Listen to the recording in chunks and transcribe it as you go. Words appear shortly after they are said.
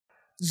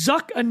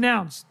Zuck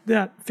announced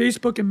that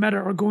Facebook and Meta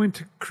are going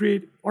to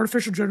create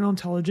artificial general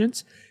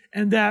intelligence,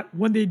 and that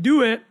when they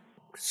do it,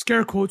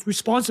 scare quotes,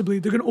 responsibly,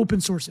 they're going to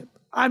open source it.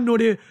 I have no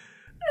idea.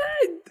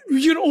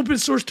 You're going to open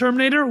source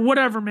Terminator?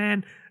 Whatever,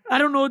 man. I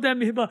don't know what that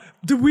means, but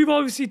we've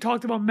obviously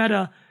talked about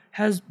Meta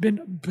has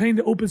been playing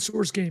the open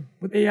source game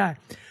with AI.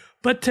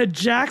 But to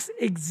Jack's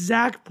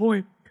exact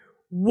point,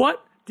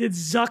 what did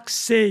Zuck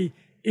say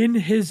in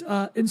his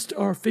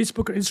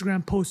Facebook or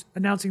Instagram post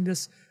announcing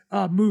this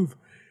move?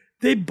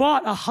 They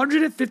bought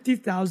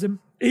 150,000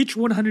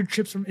 H100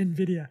 chips from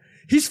NVIDIA.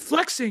 He's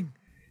flexing.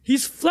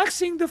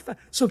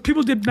 So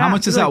people did math. How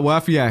much is that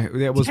worth? Yeah,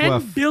 it was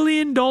worth $10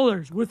 billion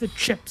worth of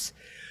chips.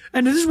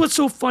 And this is what's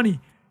so funny.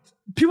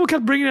 People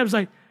kept bringing it up. It's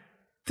like,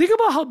 think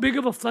about how big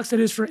of a flex that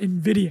is for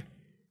NVIDIA,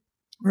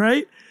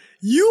 right?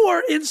 You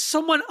are in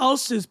someone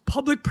else's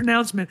public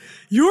pronouncement.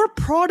 Your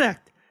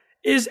product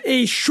is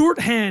a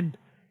shorthand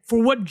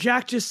for what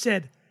Jack just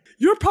said.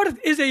 Your product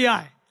is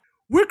AI.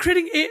 We're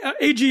creating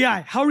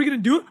AGI. How are we going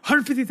to do it?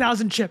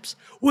 150,000 chips.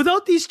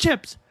 Without these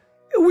chips,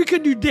 we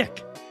could do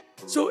dick.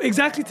 So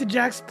exactly to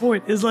Jack's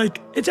point is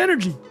like, it's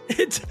energy.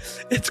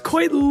 It's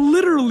quite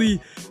literally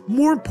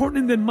more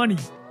important than money.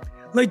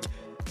 Like,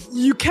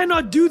 you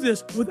cannot do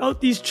this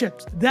without these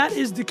chips. That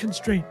is the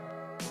constraint.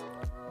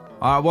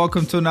 All right,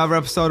 welcome to another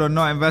episode of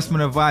Not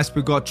Investment Advice.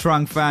 We've got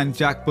Trung Fan,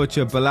 Jack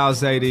Butcher, Bilal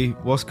Zaidi.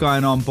 What's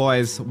going on,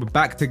 boys? We're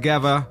back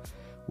together.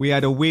 We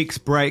had a week's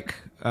break.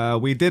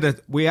 We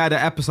had an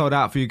episode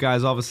out for you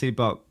guys, obviously,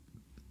 but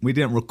we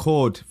didn't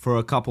record for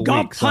a couple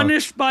weeks. Got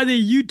punished by the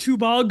YouTube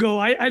algo.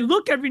 I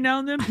look every now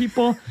and then,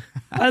 people.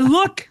 I'm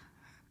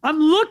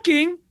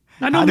looking.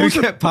 I know. How do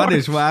you get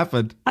punished? What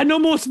happened? I know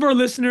most of our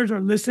listeners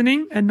are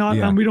listening and not.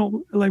 Yeah. We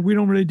don't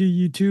really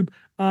do YouTube.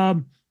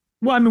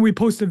 Well, I mean, we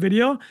post a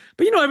video,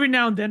 but every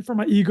now and then for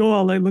my ego,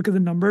 I'll look at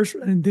the numbers,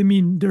 and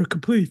they're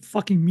completely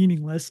fucking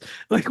meaningless.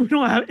 Like, we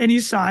don't have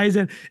any size,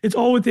 and it's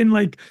all within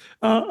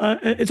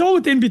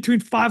between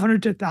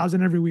 500 to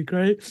 1,000 every week,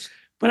 right?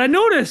 But I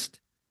noticed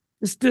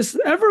this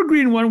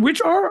evergreen one,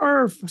 which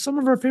are some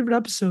of our favorite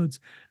episodes.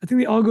 I think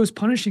the algo is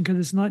punishing because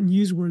it's not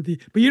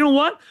newsworthy. But you know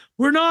what?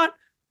 We're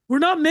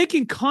not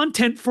making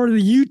content for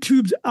the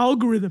YouTube's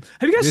algorithm.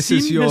 Have you guys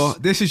seen this?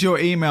 This is your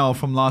email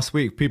from last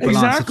week. People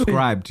aren't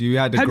subscribed. You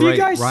had a great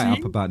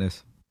write-up about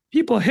this.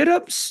 People, hit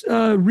up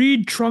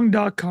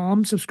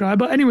readtrung.com, subscribe.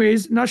 But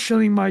anyways, not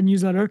shilling my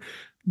newsletter.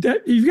 Have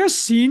you guys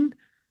seen,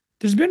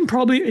 there's been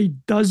probably a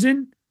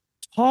dozen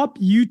top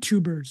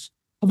YouTubers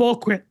have all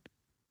quit.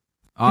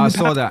 I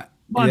saw that.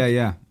 Month.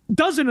 Yeah.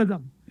 Dozen of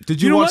them.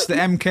 Did you watch the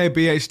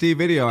MKBHD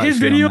video? His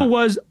video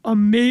was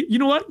amazing. You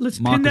know what? Let's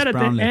pin that at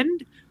Brownlee. the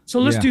end. So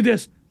let's do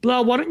this.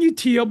 Bilal, why don't you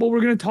tee up what we're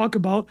going to talk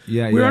about?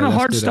 We're on a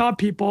hard stop,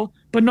 people,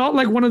 but not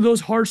like one of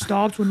those hard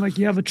stops when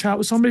you have a chat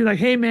with somebody like,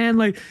 hey man,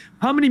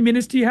 how many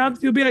minutes do you have?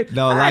 You'll be like,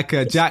 no,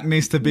 Jack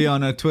needs to be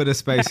on a Twitter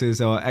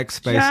Spaces or X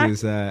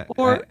Spaces.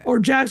 Or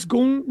Jack's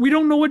going, we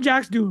don't know what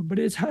Jack's doing, but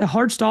it's a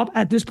hard stop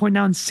at this point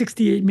now in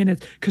 68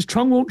 minutes because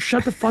Trung won't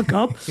shut the fuck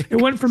up.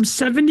 It went from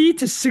 70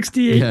 to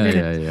 68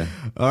 minutes. Yeah.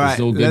 All right.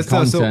 It's all good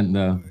content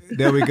though.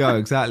 There we go.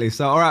 Exactly.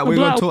 So, all right, we're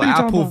going to talk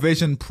Apple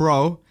Vision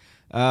Pro.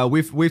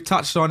 We've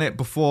touched on it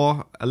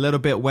before a little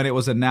bit when it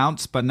was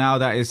announced, but now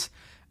that it's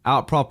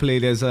out properly,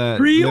 there's a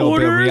little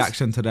bit of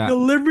reaction to that.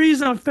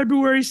 Deliveries on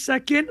February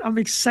 2nd. I'm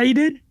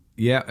excited.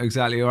 Yeah,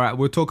 exactly. All right,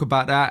 we'll talk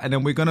about that, and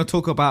then we're going to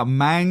talk about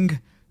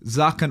Mang,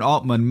 Zuck, and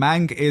Altman.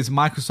 Mang is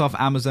Microsoft,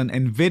 Amazon,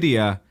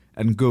 Nvidia,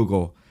 and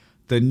Google.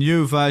 The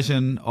new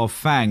version of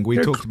Fang.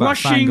 They're talked about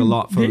Fang a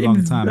lot for a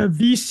long time. The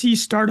VC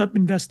startup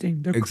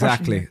investing. They're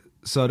exactly.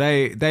 So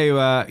we're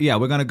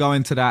going to go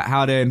into that,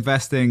 how they're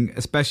investing,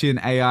 especially in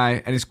AI.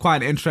 And it's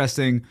quite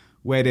interesting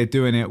where they're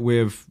doing it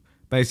with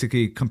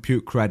basically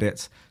compute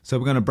credits. So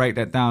we're going to break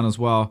that down as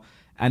well.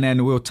 And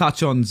then we'll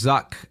touch on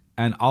Zuck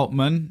and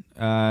Altman,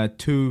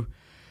 two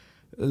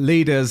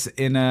leaders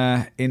in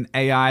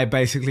AI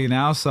basically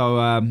now. So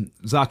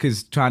Zuck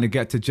is trying to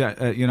get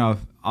to,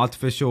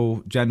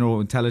 artificial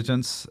general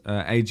intelligence,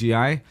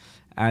 AGI.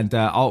 And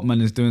Altman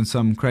is doing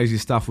some crazy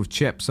stuff with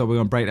chips, so we're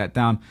going to break that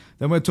down.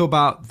 Then we'll talk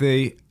about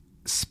the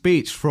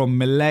speech from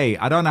Milei.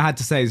 I don't know how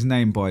to say his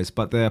name, boys,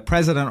 but the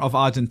president of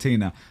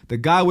Argentina, the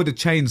guy with the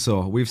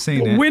chainsaw. We've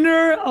seen it.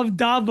 Winner of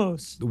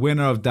Davos. The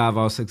winner of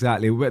Davos,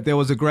 exactly. There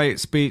was a great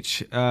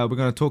speech. We're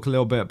going to talk a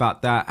little bit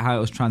about that, how it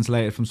was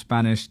translated from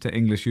Spanish to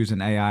English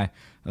using AI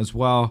as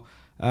well.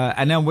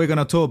 And then we're going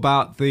to talk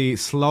about the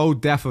slow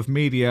death of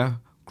media,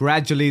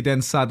 gradually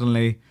then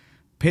suddenly,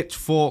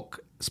 Pitchfork,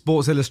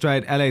 Sports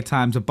Illustrated, LA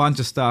Times, a bunch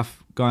of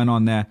stuff going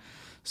on there.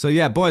 So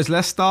yeah, boys,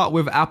 let's start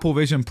with Apple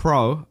Vision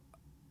Pro.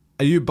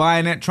 Are you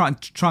buying it?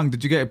 Trung,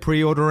 did you get a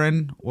pre-order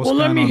in?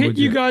 Let me hit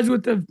you guys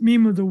with the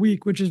meme of the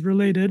week, which is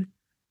related.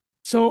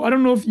 So I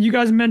don't know if you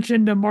guys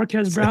mentioned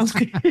Marquez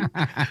Brownlee.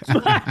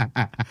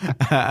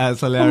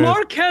 That's hilarious.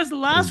 Marquez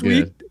last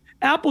week,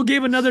 Apple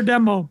gave another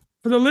demo.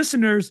 For the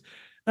listeners,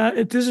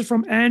 this is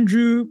from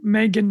Andrew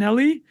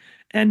Manganelli.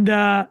 And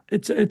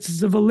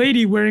it's of a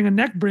lady wearing a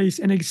neck brace,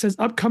 and it says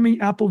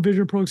upcoming Apple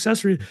Vision Pro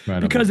accessory.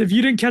 Incredible. Because if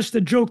you didn't catch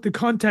the joke, the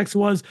context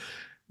was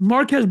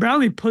Marquez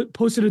Brownlee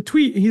posted a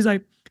tweet, and he's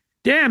like,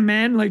 damn,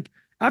 man, like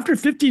after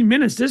 15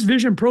 minutes, this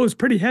Vision Pro is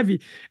pretty heavy.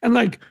 And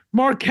like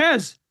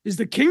Marquez is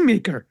the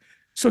kingmaker.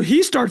 So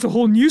he starts a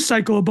whole news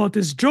cycle about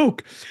this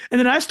joke. And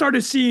then I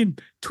started seeing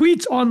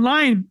tweets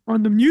online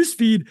on the news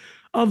feed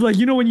of like,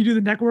 when you do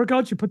the neck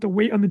workouts, you put the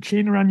weight on the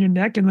chain around your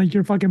neck and like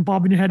you're fucking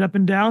bobbing your head up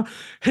and down.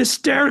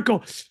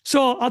 Hysterical.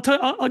 So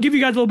I'll give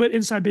you guys a little bit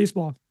inside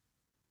baseball.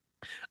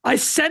 I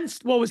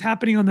sensed what was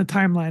happening on the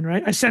timeline,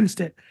 right? I sensed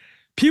it.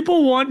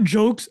 People want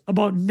jokes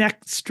about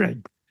neck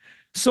strength.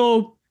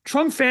 So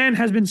Trump fan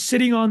has been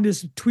sitting on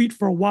this tweet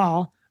for a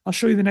while. I'll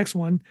show you the next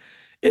one.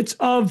 It's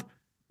of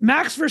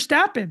Max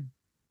Verstappen,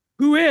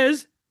 who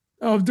is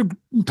of the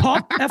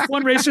top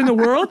F1 racer in the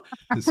world.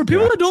 For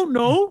people that don't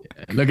know.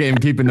 Look at him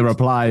keeping the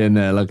reply in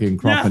there,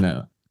 cropping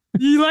it.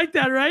 You like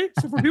that, right?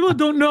 So for people that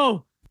don't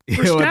know. Yeah,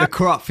 with the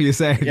crop you're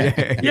saying.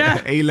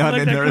 Yeah. Elon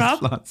like in the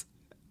response.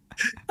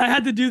 I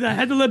had to do that. I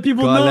had to let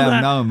people Gotta know let that.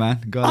 them know,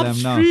 man. Gotta let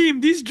them know.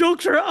 Upstream. These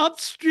jokes are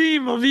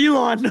upstream of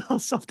Elon. But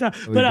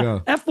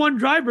F1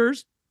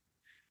 drivers,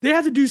 they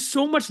have to do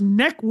so much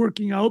neck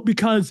working out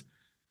because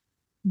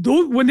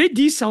when they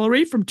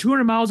decelerate from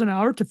 200 miles an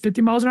hour to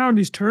 50 miles an hour in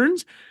these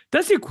turns,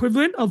 that's the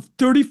equivalent of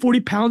 30, 40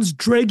 pounds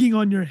dragging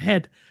on your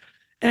head.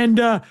 And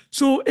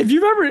so if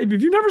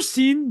you've never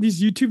seen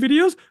these YouTube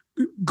videos,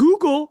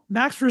 Google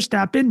Max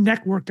Verstappen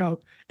neck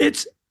workout.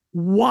 It's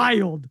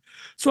wild.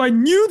 So I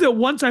knew that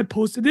once I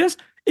posted this,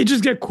 it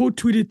just get quote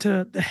tweeted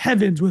to the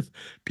heavens with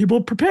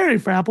people preparing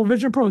for Apple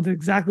Vision Pro. That's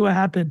exactly what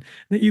happened.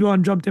 And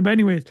Elon jumped in. But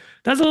anyways,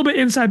 that's a little bit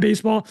inside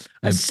baseball.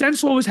 I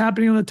sensed what was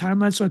happening on the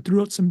timeline, so I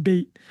threw out some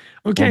bait.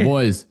 Okay. Well,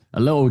 boys,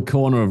 a little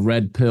corner of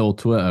red pill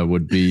Twitter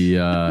would be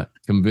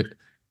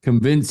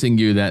convincing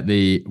you that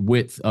the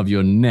width of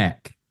your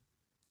neck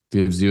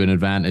gives you an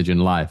advantage in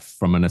life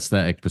from an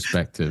aesthetic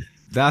perspective.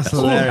 That's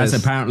hilarious.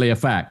 That's apparently a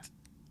fact.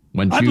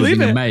 When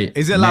choosing a mate,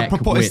 is it like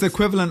it's the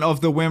equivalent of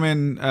the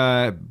women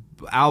the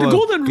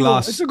golden rule?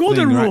 It's the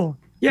golden rule.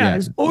 Right? Yeah.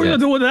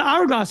 The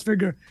hourglass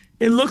figure.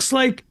 It looks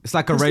like it's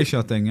like a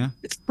ratio thing. Yeah.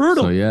 It's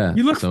fertile. So yeah.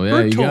 You look fertile.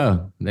 There you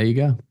go. There you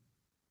go.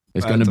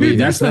 It's going to be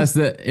that's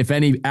the if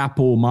any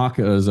Apple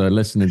marketers are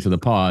listening to the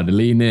pod,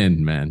 lean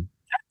in, man.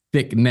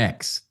 Thick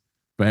necks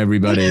for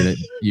everybody that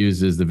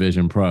uses the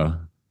Vision Pro.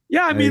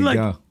 Yeah, I mean,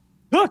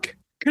 look,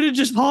 could have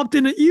just hopped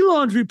into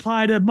Elon's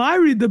reply to my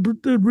the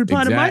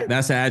reply to my.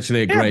 That's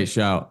actually a great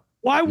shout.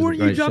 Why weren't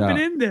you jumping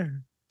in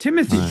there,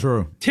 Timothy?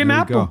 True. Tim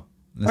Apple. All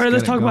right,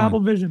 let's talk about Apple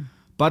Vision.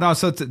 But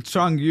so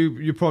Trung,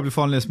 you probably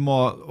following this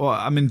more. Well,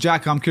 I mean,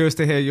 Jack, I'm curious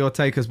to hear your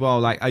take as well.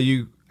 Like, are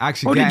you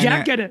actually? Did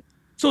Jack get it?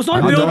 So it's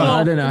not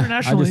available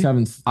internationally. I just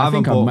haven't. I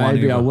think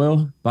maybe I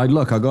will. But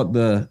look, I got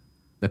the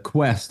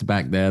Quest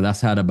back there.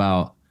 That's had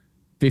about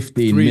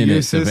 15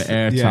 minutes of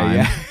airtime.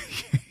 Yeah.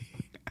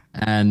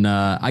 And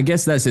I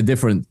guess that's a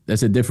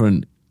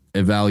different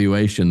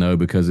evaluation though,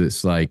 because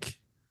it's like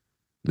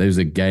those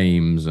are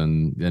games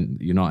and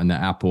you're not in the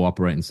Apple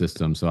operating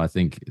system. So I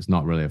think it's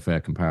not really a fair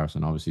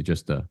comparison. Obviously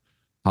just a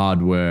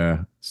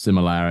hardware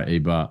similarity,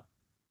 but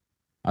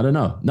I don't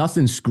know.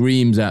 Nothing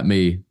screams at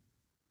me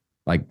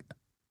like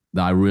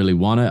that I really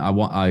want it.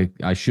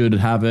 I should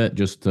have it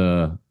just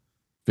to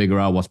figure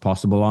out what's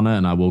possible on it,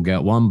 and I will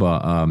get one,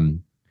 but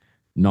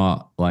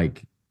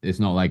it's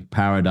not like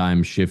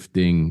paradigm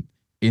shifting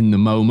in the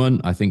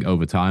moment. I think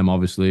over time,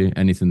 obviously,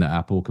 anything that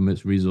Apple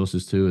commits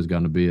resources to is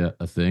going to be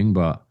a thing.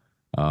 But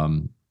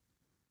I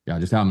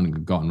just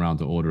haven't gotten around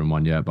to ordering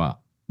one yet. But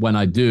when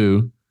I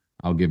do,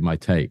 I'll give my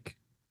take.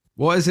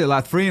 What is it,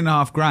 like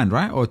 $3,500,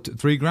 right? Or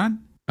 $3,000?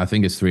 I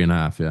think it's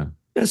 3.5. Yeah.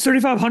 It's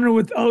 $3,500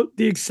 without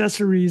the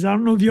accessories. I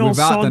don't know if you all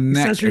saw the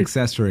neck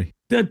accessory.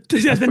 The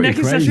neck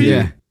accessory.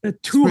 Yeah. The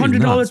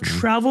 $200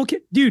 travel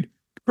kit, dude.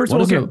 First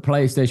what of all, does a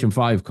PlayStation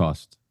 5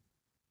 cost?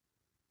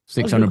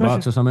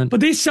 $600 or something.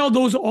 But they sell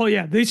those. Oh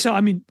yeah, they sell.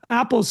 I mean,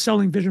 Apple's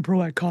selling Vision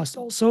Pro at cost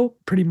also,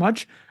 pretty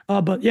much.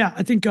 But yeah,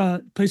 I think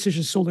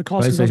PlayStation sold at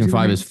cost. PlayStation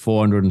 5 is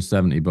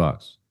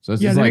 $470. So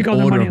it's like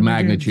order of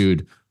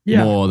magnitude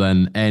more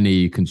than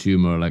any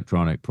consumer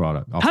electronic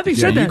product. Having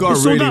said that, you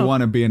got to really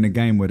want to be in the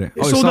game with it.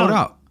 It's sold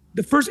out.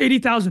 The first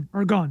 80,000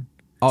 are gone.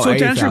 Oh, so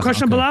to answer your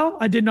question, Bilal,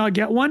 I did not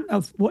get one.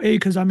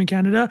 Because I'm in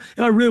Canada. If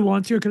I really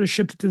wanted to, I could have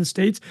shipped it to the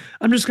States.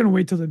 I'm just going to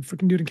wait till they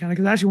freaking do it in Canada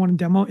because I actually want to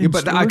demo it.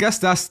 But I guess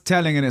that's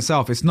telling in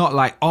itself. It's not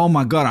like, oh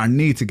my God, I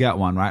need to get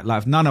one, right?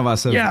 Like none of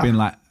us have been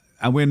like,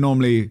 and we're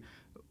normally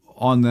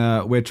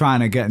we're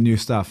trying to get new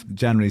stuff,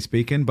 generally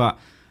speaking. But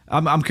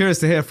I'm curious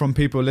to hear from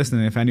people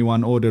listening if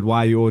anyone ordered,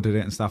 why you ordered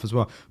it and stuff as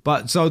well.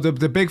 But so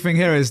the big thing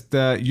here is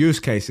the use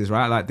cases,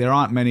 right? Like there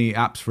aren't many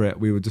apps for it.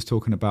 We were just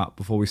talking about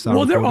before we started.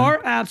 Well, there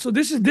are apps. So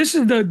this is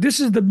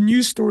the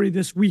news story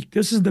this week.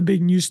 This is the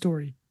big news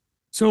story.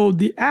 So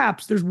the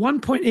apps, there's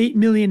 1.8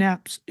 million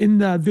apps in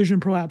the Vision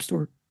Pro App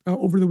Store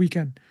over the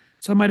weekend.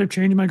 Some might have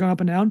changed, might have gone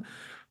up and down.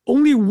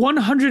 Only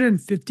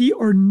 150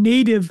 are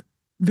native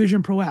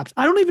Vision Pro apps.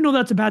 I don't even know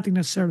that's a bad thing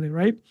necessarily,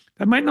 right?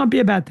 That might not be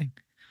a bad thing.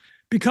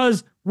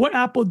 Because what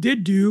Apple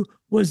did do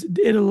was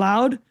it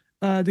allowed,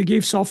 they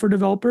gave software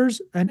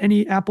developers and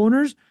any app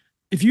owners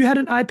if you had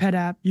an iPad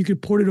app, you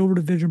could port it over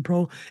to Vision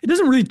Pro. It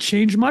doesn't really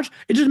change much.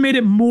 It just made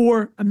it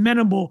more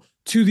amenable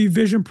to the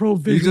Vision Pro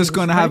visuals. You're just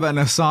gonna have an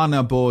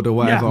Asana board or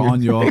whatever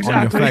on your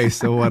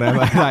face or whatever.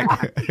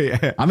 Like,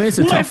 yeah. I mean,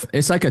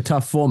 it's like a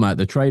tough format.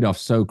 The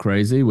trade-off's so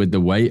crazy with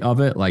the weight of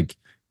it. Like,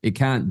 it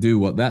can't do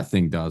what that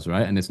thing does,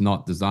 right? And it's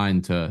not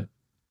designed to.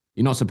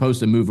 You're not supposed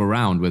to move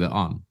around with it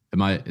on.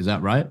 Is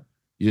that right?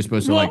 You're just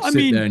supposed to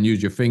sit there and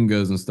use your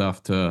fingers and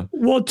stuff to.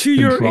 Well, to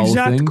your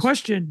exact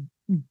question,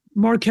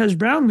 Marquez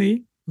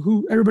Brownlee,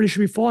 who everybody should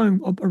be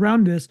following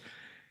around this,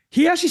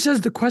 he actually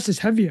says the Quest is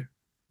heavier,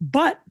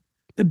 but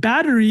the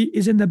battery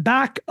is in the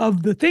back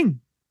of the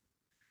thing.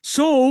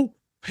 So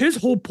his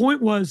whole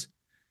point was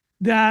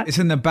that it's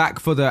in the back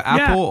for the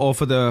Apple or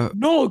for the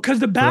no, because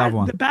the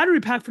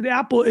battery pack for the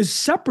Apple is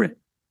separate.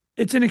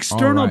 It's an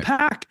external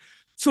pack.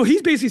 So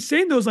he's basically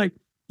saying those like,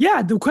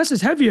 yeah, the Quest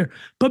is heavier,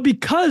 but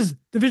because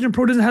the Vision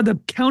Pro doesn't have the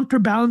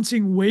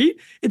counterbalancing weight,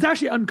 it's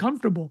actually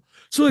uncomfortable.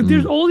 So like,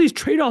 there's all these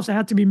trade-offs that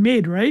have to be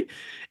made, right?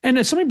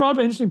 And somebody brought up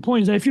an interesting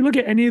point is that if you look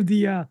at any of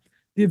the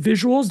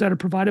visuals that are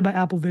provided by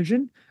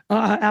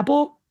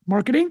Apple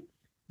marketing,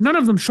 none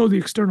of them show the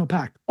external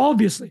pack,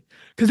 obviously,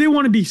 because they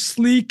want to be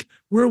sleek.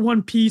 We're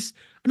one piece,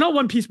 not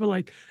one piece, but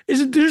like, they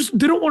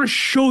don't want to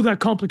show that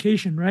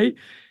complication, right?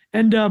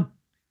 And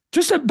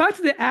just back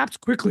to the apps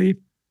quickly,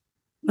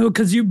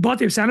 because you bought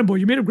the Asana board,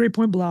 you made a great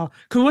point, Bilal.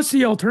 Because what's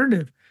the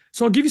alternative?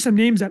 So I'll give you some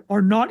names that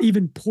are not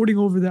even porting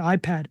over the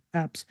iPad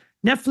apps.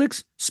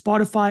 Netflix,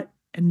 Spotify,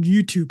 and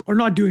YouTube are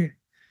not doing it.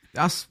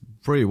 That's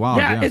pretty wild.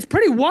 Yeah, it's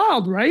pretty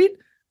wild, right?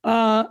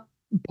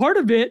 Part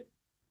of it,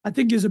 I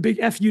think, is a big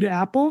F you to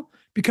Apple,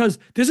 because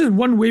this is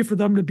one way for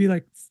them to be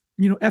like,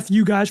 F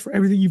you guys for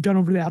everything you've done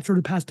over the App Store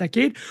the past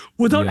decade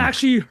without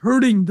actually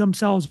hurting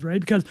themselves, right?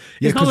 Because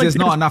there's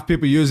not enough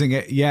people using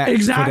it yet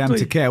for them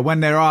to care. When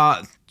there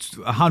are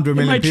 100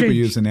 million people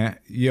using it,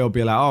 you'll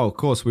be like, oh, of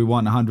course, we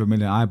want 100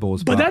 million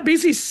eyeballs. But that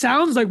basically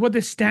sounds like what the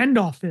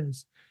standoff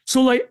is.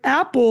 So like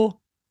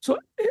Apple, so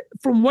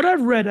from what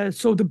I've read,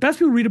 so the best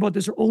people read about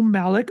this are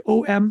Malik,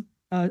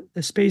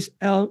 space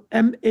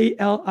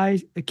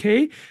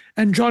Malik,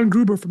 and John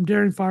Gruber from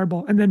Daring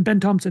Fireball, and then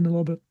Ben Thompson a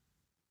little bit.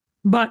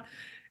 But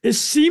it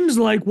seems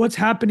like what's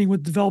happening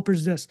with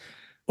developers is this.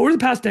 Over the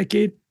past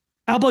decade,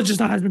 Apple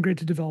just not has been great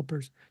to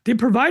developers. They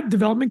provide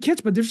development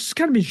kits, but they've just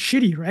kind of been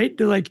shitty, right?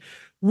 They're like,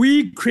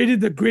 we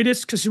created the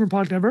greatest consumer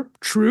product ever.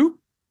 True.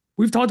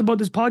 We've talked about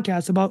this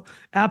podcast about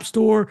App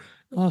Store,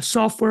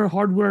 software,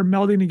 hardware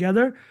melding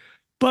together.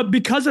 But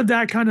because of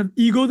that kind of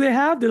ego they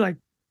have, they're like,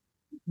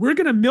 we're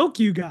going to milk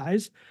you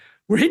guys.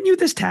 We're hitting you with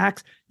this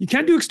tax. You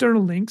can't do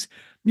external links.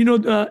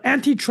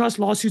 Antitrust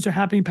lawsuits are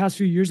happening past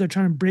few years. They're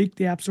trying to break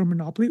the App Store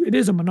monopoly. It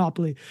is a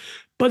monopoly.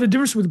 But the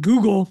difference with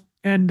Google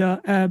and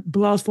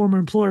Bilal's former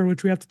employer,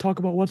 which we have to talk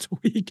about once a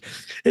week,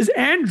 is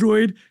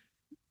Android.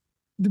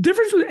 The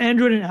difference with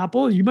Android and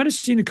Apple, you might have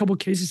seen a couple of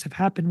cases have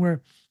happened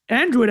where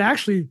Android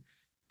actually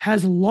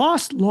has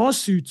lost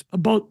lawsuits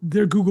about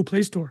their Google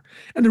Play Store.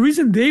 And the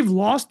reason they've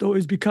lost, though,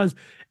 is because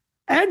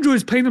Android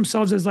is playing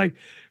themselves as like,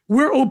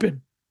 we're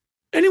open.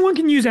 Anyone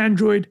can use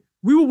Android.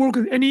 We will work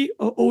with any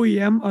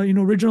OEM,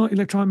 original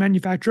electronic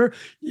manufacturer.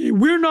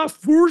 We're not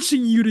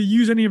forcing you to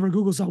use any of our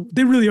Google stuff.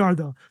 They really are,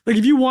 though. Like,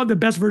 if you want the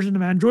best version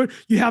of Android,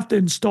 you have to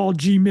install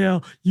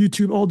Gmail,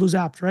 YouTube, all those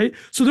apps, right?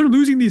 So they're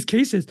losing these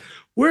cases.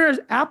 Whereas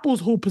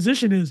Apple's whole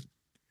position is,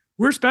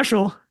 we're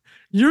special.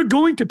 You're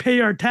going to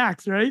pay our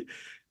tax, right?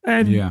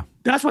 And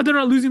that's why they're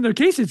not losing their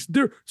cases.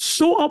 They're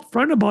so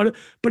upfront about it,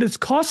 but it's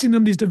costing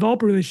them these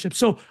developer relationships.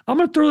 So I'm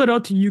going to throw that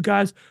out to you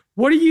guys.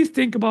 What do you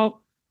think about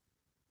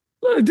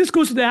this?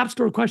 Goes to the App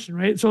Store question,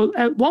 right? So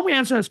why don't we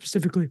answer that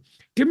specifically?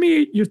 Give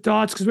me your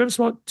thoughts, because we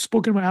haven't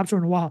spoken about App Store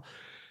in a while.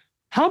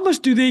 How much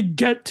do they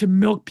get to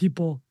milk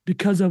people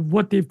because of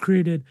what they've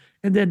created?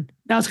 And then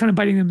now it's kind of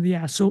biting them in the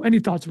ass. So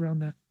any thoughts around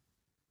that?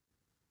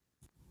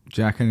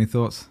 Jack, any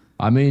thoughts?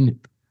 I mean,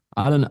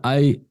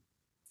 I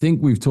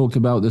think we've talked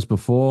about this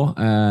before,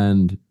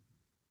 and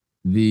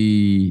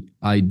the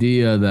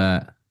idea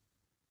that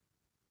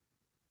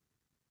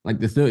like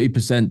the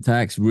 30%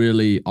 tax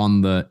really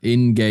on the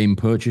in-game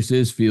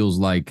purchases feels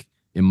like,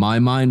 in my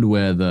mind,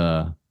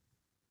 where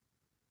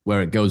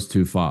it goes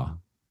too far.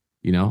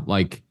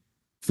 Like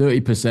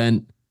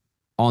 30%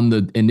 on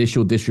the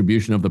initial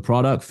distribution of the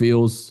product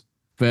feels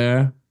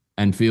fair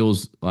and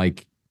feels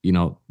like,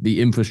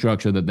 the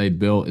infrastructure that they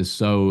built is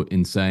so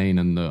insane,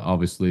 and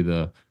obviously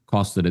the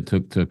cost that it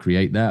took to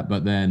create that.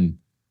 But then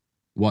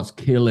what's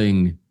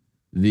killing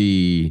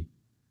the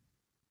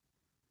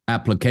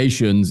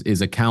applications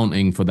is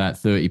accounting for that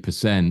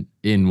 30%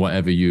 in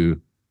whatever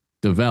you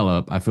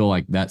develop. I feel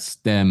like that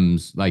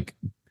stems like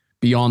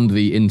beyond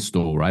the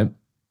install, right?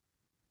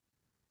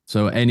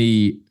 So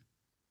any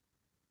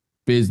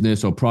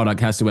business or product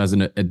has to have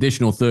an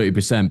additional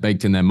 30%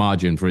 baked in their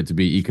margin for it to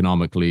be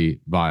economically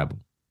viable,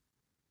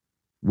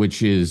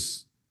 which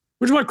is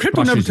what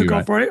crypto never took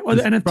off, right? Or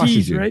the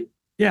NFTs, right?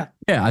 Yeah.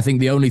 Yeah, I think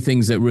the only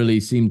things that really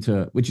seem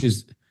to, which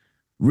is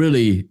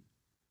really,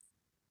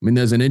 I mean,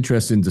 there's an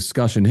interesting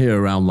discussion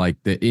here around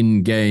like the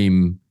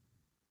in-game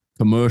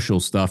commercial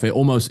stuff, it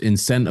almost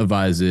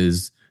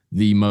incentivizes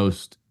the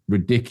most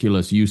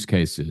ridiculous use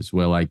cases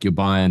where like you're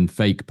buying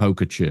fake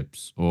poker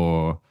chips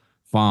or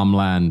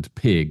farmland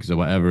pigs or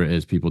whatever it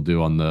is people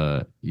do on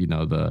the,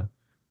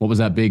 what was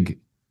that big,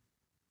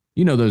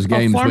 those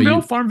games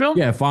Farmville?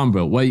 Yeah,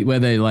 Farmville, where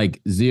they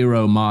like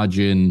zero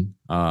margin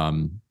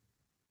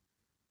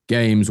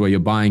games where you're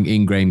buying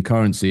in-game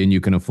currency and you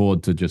can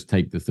afford to just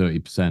take the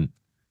 30%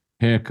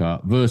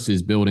 haircut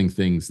versus building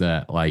things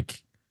that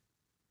like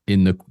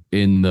in the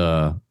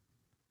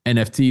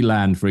NFT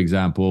land, for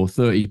example,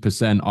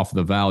 30% off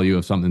the value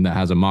of something that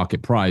has a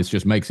market price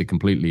just makes it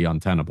completely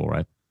untenable,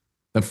 right?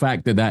 The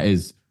fact that that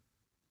is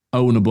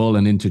ownable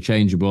and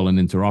interchangeable and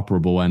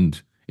interoperable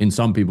and in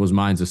some people's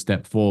minds a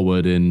step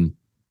forward in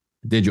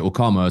digital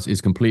commerce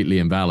is completely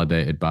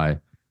invalidated by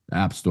the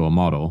App Store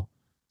model.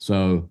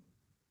 So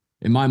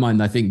in my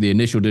mind, I think the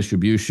initial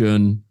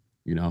distribution,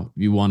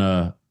 you want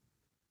to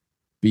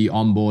be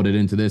onboarded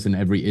into this and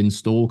every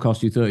install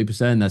costs you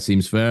 30%. That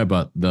seems fair,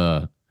 but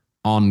the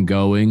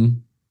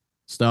ongoing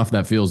stuff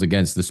that feels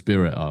against the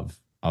spirit of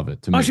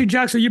it to me. Actually,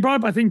 Jack, so you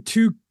brought up, I think,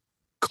 two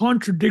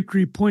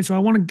contradictory points. So I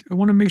want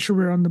to make sure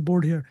we're on the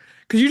board here.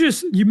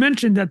 Because you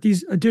mentioned that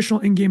these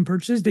additional in-game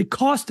purchases, they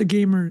cost the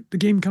game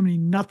company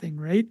nothing,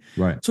 right?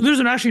 Right. So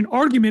there's actually an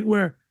argument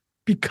where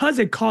because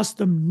it costs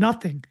them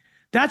nothing,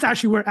 that's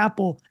actually where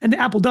Apple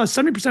does.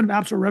 70% of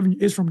App Store revenue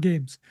is from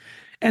games.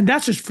 And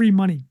that's just free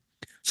money.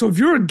 So if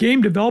you're a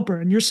game developer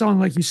and you're selling,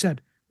 like you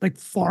said, like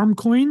farm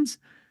coins,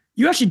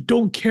 you actually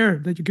don't care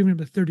that you're giving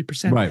them the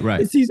 30%.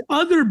 Right. It's these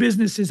other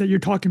businesses that you're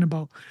talking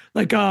about,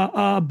 like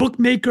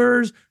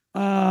bookmakers,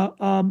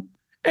 and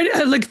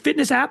like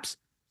fitness apps,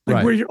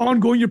 like where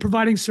you're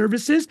providing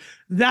services.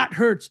 That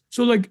hurts.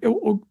 So like,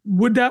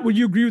 would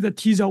you agree with that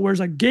tease out? Whereas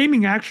like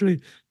gaming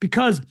actually,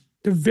 because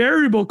the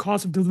variable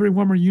cost of delivering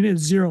one more unit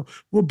is zero.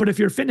 Well, but if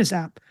you're a fitness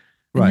app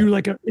and you're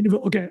like I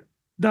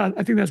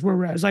think that's where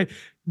we're at. It's like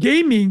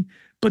gaming,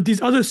 but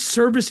these other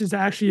services that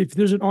actually, if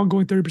there's an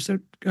ongoing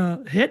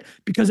 30% hit,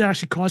 because it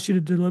actually costs you to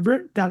deliver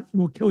it, that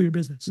will kill your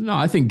business. No,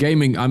 I think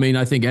gaming,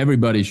 I think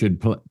everybody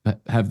should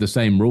have the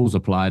same rules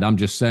applied. I'm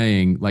just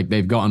saying like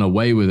they've gotten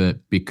away with it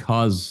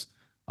because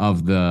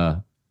of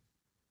the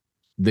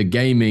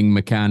gaming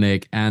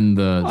mechanic and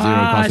the zero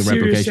cost of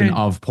replication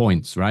of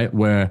points, right?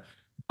 Where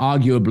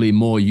arguably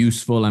more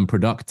useful and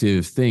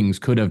productive things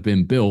could have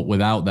been built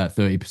without that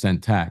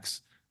 30%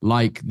 tax,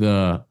 like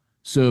the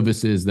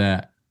services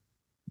that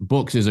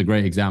books is a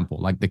great example,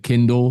 like the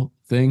Kindle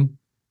thing.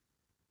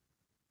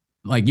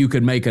 Like you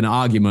could make an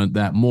argument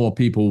that more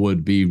people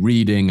would be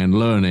reading and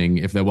learning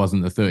if there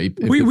wasn't the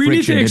 30. We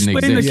need to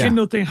explain the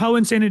Kindle thing, how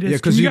insane it is. Yeah,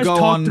 because you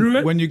go on through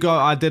it? When you go.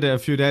 I did it a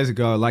few days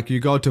ago. Like you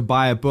go to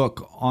buy a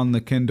book on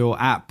the Kindle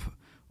app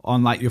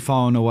on like your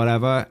phone or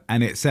whatever,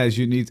 and it says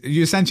you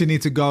essentially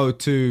need to go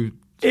to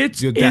your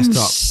desktop. It's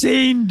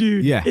insane,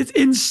 dude. Yeah, it's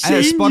insane.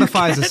 And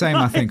Spotify is the same,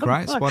 I think,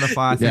 right?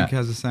 Spotify, I think,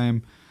 has the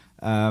same.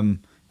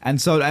 And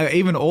so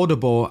even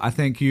Audible, I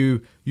think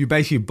you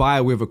basically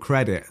buy with a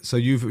credit. So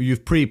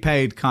you've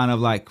prepaid kind of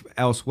like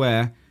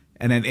elsewhere,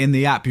 and then in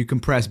the app you can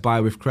press buy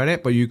with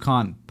credit, but you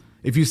can't.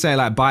 If you say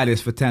like buy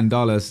this for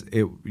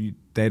 $10,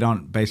 they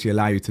don't basically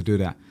allow you to do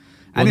that.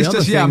 And it's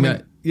just go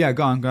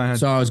ahead.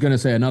 So I was going to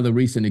say another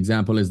recent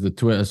example is the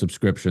Twitter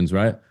subscriptions,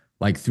 right?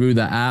 Like through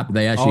the app,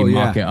 they actually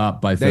mark it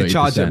up by 30%. They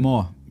charge it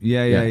more.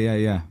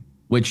 Yeah.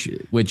 Which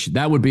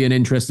that would be an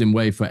interesting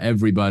way for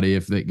everybody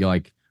if they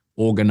like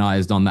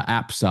organized on the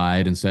app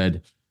side and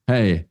said,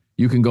 hey,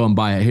 you can go and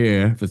buy it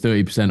here for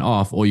 30%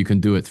 off, or you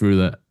can do it through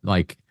the,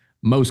 like,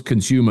 most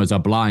consumers are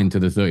blind to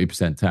the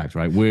 30% tax,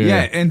 right?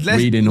 We're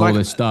reading all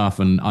this stuff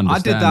and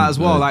understand. I did that as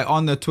well, like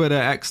on the Twitter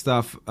X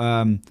stuff.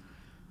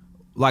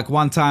 Like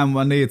one time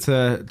I needed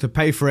to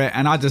pay for it,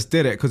 and I just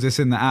did it because it's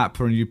in the app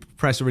and you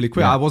press it really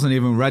quick. I wasn't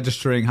even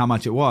registering how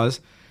much it was.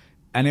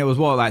 And it was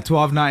like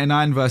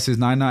 $12.99 versus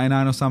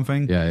 $9.99 or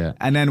something. Yeah.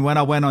 And then when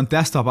I went on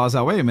desktop, I was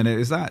like, wait a minute,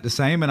 is that the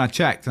same? And I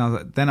checked,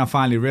 and then I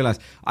finally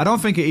realized. I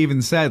don't think it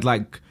even said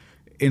like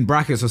in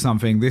brackets or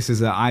something, this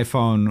is an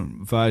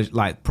iPhone version,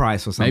 like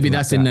price or something. Maybe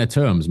that's in their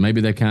terms.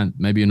 Maybe they can't.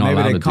 Maybe you're not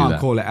allowed to do that. Maybe they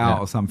can't call it out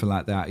or something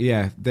like that.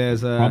 Yeah,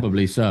 there's a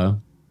probably so.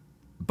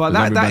 But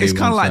that is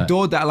kind of like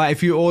DoorDash. Like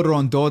if you order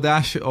on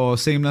DoorDash or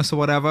Seamless or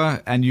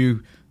whatever, and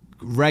you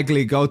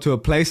regularly go to a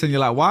place and you're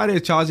like, why are they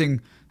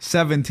charging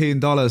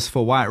 $17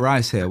 for white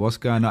rice here? What's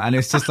going on? And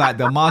it's just like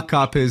the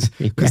markup is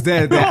because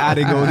they're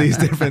adding all these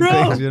different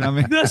things. You know what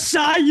I mean? The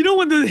side,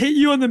 when they hit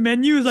you on the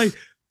menu is like,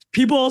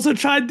 people also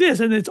tried this,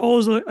 and it's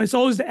always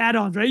the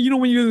add-ons, right?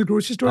 When you go to the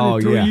grocery store,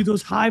 they throw you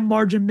those high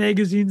margin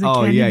magazines and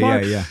candy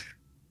bars. Yeah.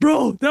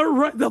 Bro,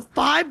 the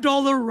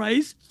 $5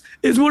 rice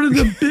is one of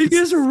the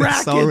biggest rackets.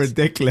 It's so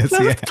ridiculous.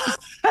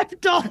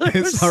 $5.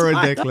 It's so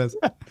ridiculous.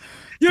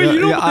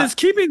 It's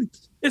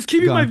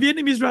keeping my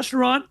Vietnamese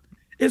restaurant.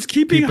 It's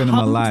keeping them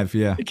alive,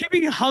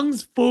 keeping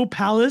Hung's Faux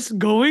Palace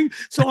going.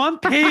 So I'm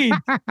paying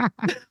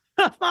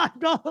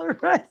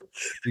 $5, right?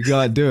 You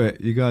gotta do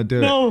it.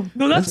 No,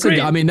 that's great.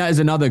 That is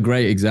another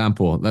great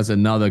example. That's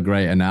another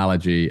great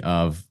analogy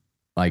of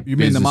like you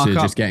mean the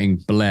markup just getting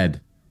bled.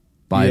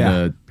 by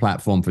the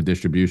platform for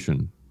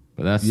distribution.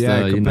 But that's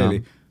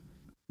completely.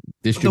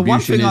 Distribution. The one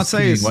thing I'll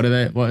say is, what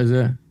is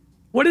it?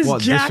 What is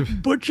Jack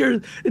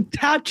Butcher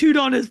tattooed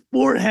on his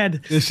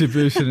forehead?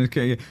 Distribution is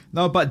king.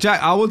 No, but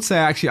Jack, I would say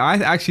I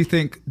actually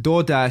think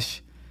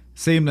DoorDash,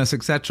 Seamless,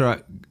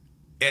 etc.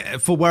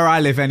 For where I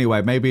live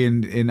anyway, maybe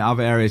in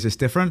other areas it's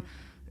different.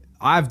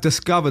 I've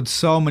discovered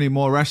so many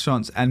more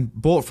restaurants and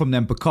bought from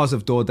them because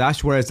of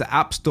DoorDash, whereas the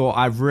App Store,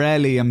 I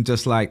rarely am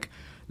just like,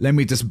 let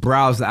me just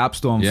browse the App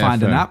Store and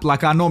find an app.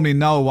 Like I normally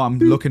know what I'm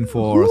looking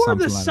for or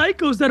something like that. Who are the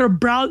psychos that are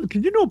browsing?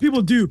 Because you know what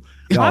people do.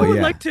 I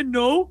would like to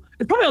know.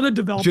 It's probably other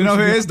developers. Do you know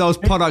who it is? Those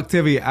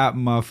productivity app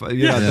motherfuckers.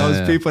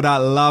 Those people that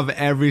love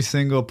every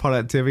single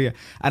productivity.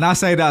 And I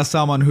say that as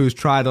someone who's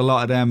tried a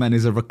lot of them and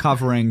is a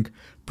recovering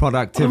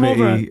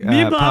productivity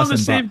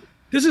person.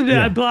 This is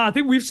I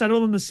think we've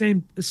settled on the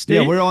same state.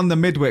 Yeah, we're on the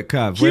midwit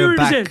curve. Here's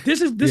it.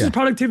 This is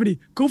productivity.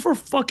 Go for a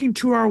fucking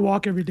 2-hour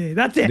walk every day.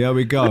 That's it. There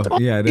we go.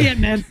 That's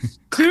man.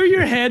 Clear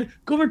your head.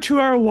 Go for a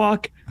 2-hour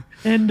walk,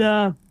 and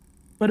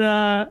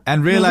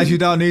realize you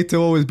don't need to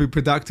always be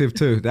productive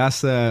too.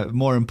 That's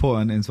more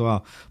important as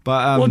well.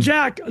 But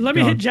Jack, let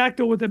me hit Jack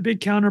though with a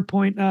big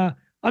counterpoint. I'm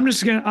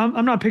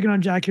not picking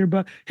on Jack here,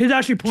 but his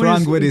actually point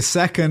Drunk with his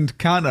second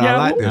counter. Yeah,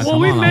 I like this. Well,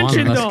 we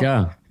mentioned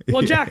though.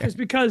 Well, Jack, is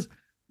because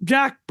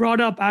Jack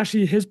brought up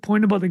actually his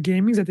point about the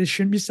gamings that they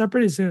shouldn't be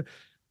separate. Is a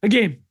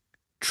game.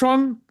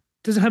 Trung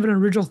doesn't have an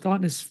original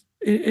thought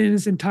in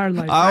his entire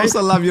life. I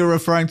also love you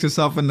referring to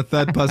yourself in the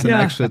third person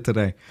extra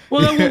today.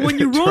 Well, when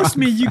you roast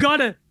me, you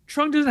gotta.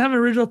 Trung doesn't have an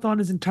original thought in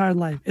his entire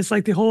life. It's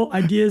like the whole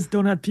ideas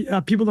don't have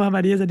people don't have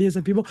ideas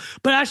have people.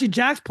 But actually,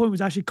 Jack's point was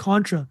actually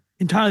contra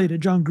entirely to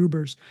John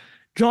Gruber's.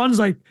 John's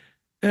like,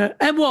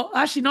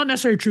 actually not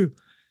necessarily true.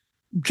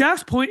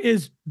 Jack's point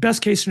is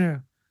best case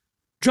scenario.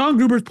 John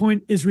Gruber's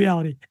point is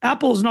reality.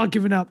 Apple is not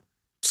giving up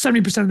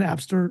 70% of the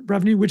App Store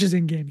revenue, which is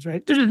in games,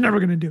 right? They're just never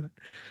going to do it.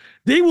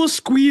 They will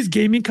squeeze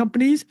gaming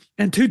companies.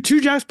 And to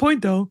Jack's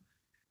point, though,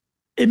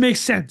 it makes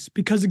sense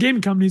because the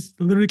gaming companies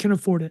literally can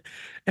afford it.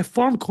 A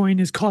farm coin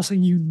is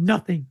costing you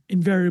nothing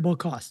in variable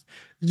cost,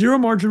 zero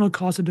marginal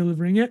cost of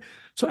delivering it.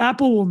 So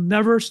Apple will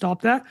never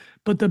stop that.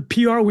 But the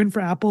PR win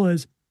for Apple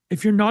is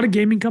if you're not a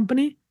gaming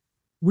company,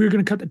 we're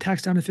going to cut the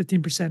tax down to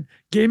 15%.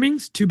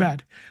 Gaming's too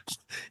bad.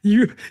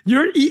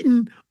 You're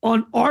eating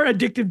on our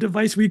addictive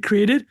device we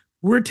created.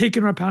 We're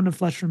taking our pound of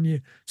flesh from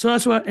you. So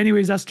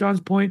that's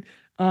John's point.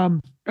 I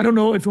don't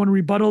know if you want to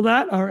rebuttal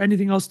that or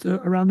anything else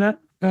around that.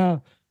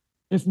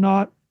 If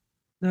not,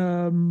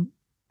 I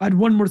had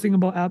one more thing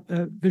about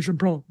Vision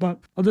Pro, but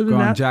other than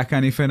that, Jack,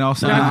 anything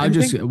else?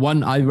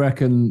 I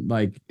reckon,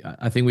 like,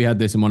 I think we had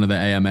this in one of the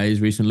AMAs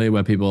recently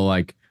where people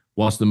like,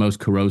 what's the most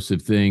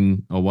corrosive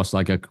thing or what's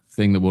like a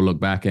thing that we'll look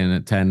back in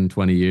at 10,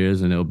 20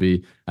 years and it'll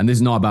be, and this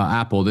is not about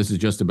Apple. This is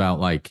just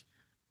about like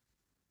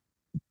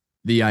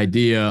the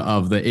idea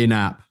of the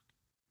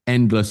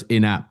endless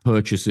in-app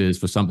purchases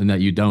for something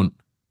that you don't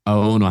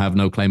own or have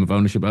no claim of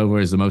ownership over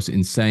is the most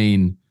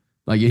insane.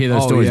 Like you hear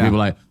those stories, people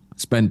like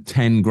spend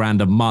 10 grand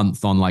a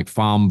month on like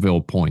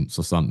Farmville points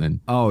or something.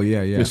 Oh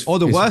yeah. Or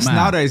the worst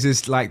nowadays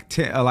is like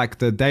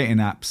the dating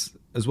apps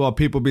as well.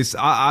 People be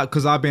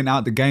because I've been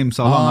out the game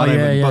so long.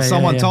 But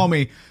someone told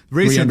me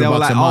recently, they were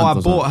like, I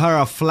bought her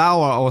a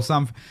flower or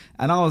something,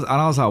 and I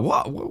was like,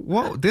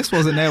 what? This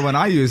wasn't there when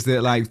I used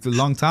it like a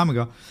long time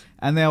ago.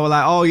 And they were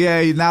like, oh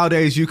yeah,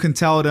 nowadays you can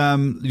tell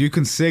them, you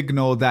can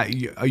signal that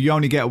you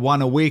only get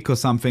one a week or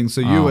something.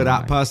 So you were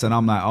that person.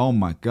 I'm like, oh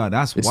my God,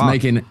 that's wild.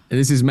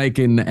 This is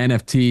making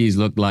NFTs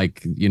look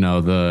like,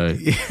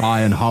 the buy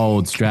and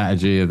hold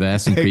strategy of the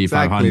S&P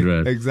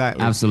 500.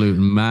 Exactly. Absolute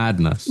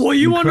madness. Well,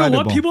 you want to know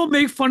what? People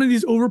make fun of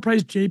these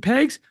overpriced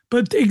JPEGs,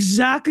 but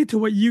exactly to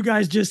what you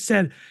guys just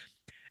said,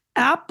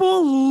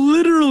 Apple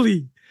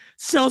literally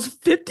sells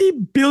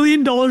 $50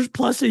 billion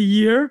plus a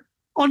year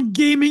on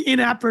gaming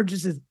in-app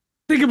purchases.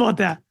 Think about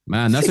that.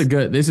 Man, this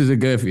is a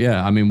good,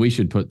 I mean, we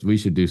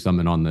should do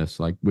something on this.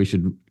 Like we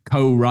should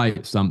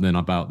co-write something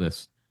about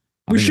this.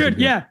 We should.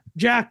 Yeah.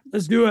 Jack,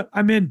 let's do it.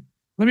 I'm in.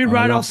 Let me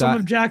write off some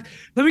of Jack.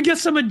 Let me get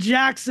some of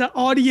Jack's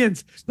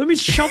audience. Let me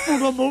shuffle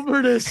them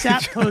over to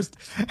Sat Post.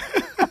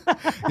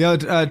 Yo,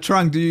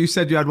 Trung, you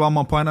said you had one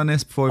more point on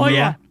this before we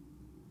move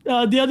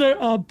on? The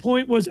other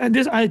point was, and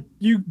this,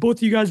 both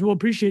of you guys will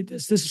appreciate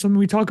this. This is something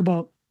we talk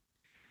about.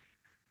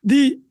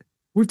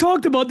 We've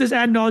talked about this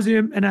ad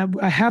nauseum, and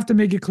I have to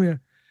make it clear.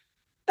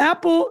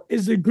 Apple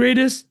is the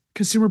greatest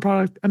consumer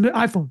product, and the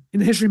iPhone, in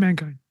the history of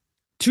mankind.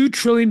 $2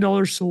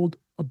 trillion sold,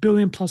 1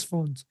 billion plus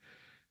phones.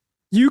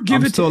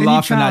 I'm still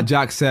laughing at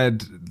Jack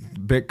said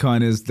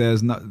Bitcoin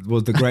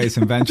was the greatest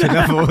invention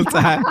of all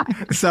time.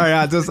 Sorry,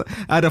 I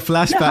had a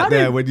flashback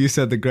there when you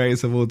said the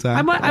greatest of all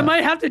time. I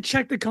might have to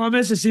check the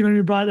comments to see when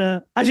we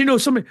brought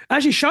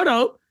shout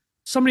out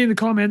somebody in the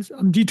comments.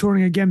 I'm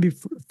detouring again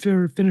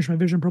before finish my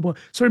Vision Pro.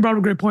 Somebody brought up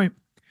a great point.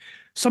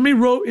 Somebody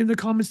wrote in the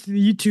comments to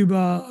the YouTube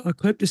a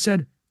clip that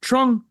said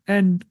Trung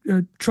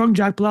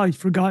Jack Blau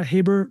forgot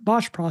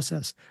Haber-Bosch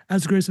process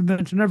as the greatest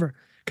invention ever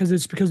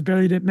because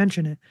Barely didn't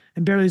mention it,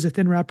 and Barely is a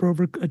thin wrapper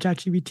over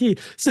ChatGPT.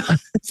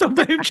 So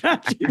blame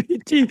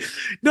ChatGPT.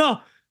 No,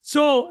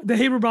 So the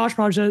Haber-Bosch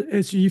project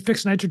is you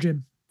fix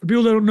nitrogen. For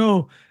people that don't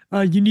know,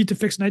 you need to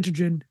fix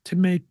nitrogen to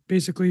make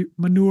basically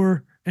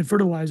manure and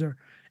fertilizer.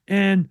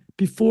 And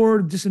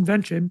before this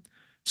invention,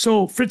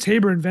 so Fritz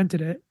Haber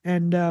invented it,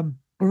 and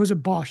or was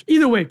it Bosch?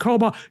 Either way, Karl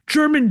Bosch,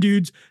 German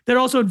dudes that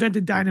also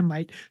invented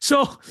dynamite.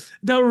 So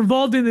that were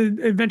involved in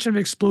the invention of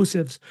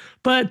explosives.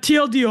 But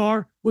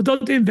TLDR,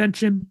 without the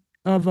invention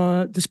of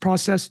this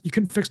process, you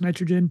couldn't fix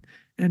nitrogen.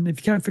 And if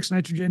you can't fix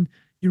nitrogen,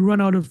 you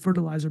run out of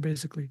fertilizer,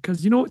 basically.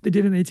 Because you know what they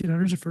did in the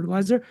 1800s with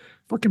fertilizer?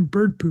 Fucking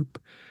bird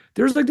poop.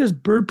 There's like this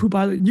bird poop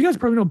island. You guys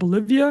probably know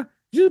Bolivia.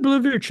 Is it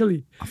Bolivia or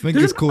Chile? I think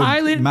it's called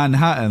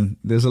Manhattan.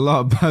 There's a lot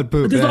of bird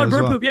poop. There's a lot of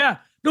bird poop, yeah.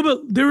 No,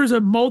 but there was a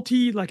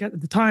like at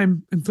the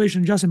time,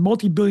 inflation adjusted,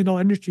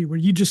 multi-billion-dollar industry where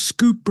you just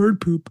scoop bird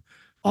poop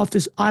off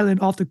this island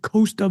off the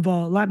coast of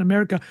Latin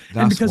America.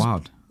 That's because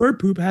wild. Bird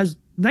poop has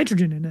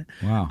nitrogen in it.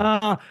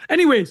 Wow.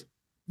 Anyways,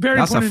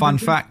 that's a fun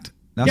fact.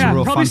 That's a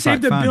real probably fun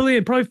saved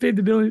fact. Probably saved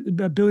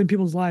a billion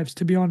people's lives,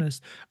 to be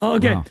honest.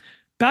 Okay, wow.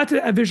 Back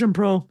to Vision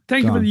Pro.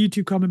 Thank you for the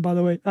YouTube comment, by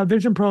the way.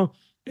 Vision Pro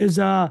is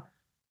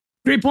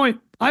great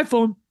point.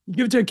 iPhone, you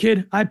give it to a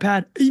kid,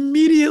 iPad,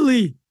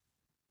 immediately.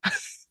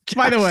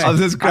 By the way, I was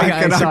just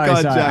cracking up.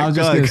 I was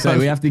just going to say,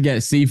 we have to get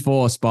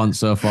C4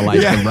 sponsor for like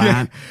the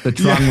rant, the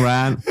Trung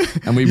rant,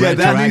 and we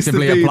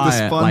retroactively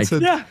apply it. Like,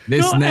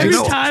 this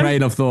next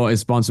train of thought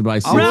is sponsored by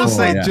C4. I will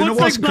say, do you know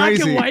what's like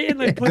crazy?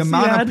 The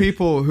amount of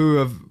people who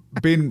have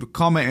been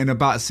commenting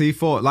about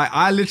C4. Like,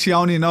 I literally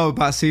only know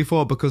about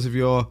C4 because of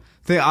your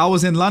thing. I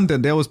was in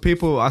London. There was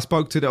people I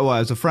spoke to. Well, it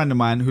was a friend of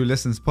mine who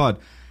listens to pod.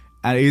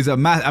 And he's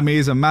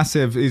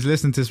massive, he's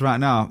listening to this right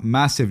now,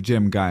 massive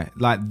gym guy.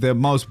 Like, the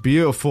most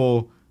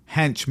beautiful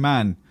hench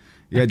man.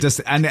 Yeah,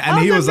 just and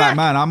he was like,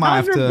 man, I might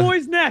have to. How's your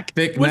boy's neck?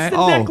 Thick What's neck.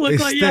 The neck look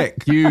it's like?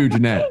 thick. Huge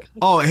neck.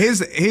 Oh,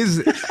 his.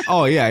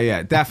 Oh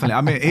yeah, definitely.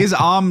 I mean, his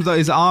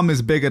arm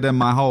is bigger than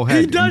my whole head.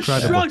 He does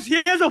Incredible. shrugs.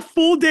 He has a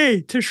full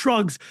day to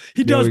shrugs.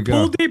 He does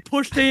pull day,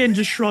 push day, and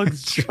just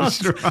shrugs.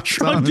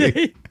 Shrug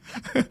day.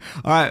 All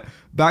right,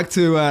 back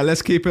to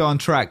let's keep it on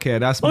track here.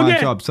 That's my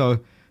job. So an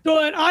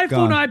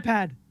iPhone,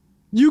 iPad.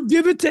 You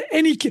give it to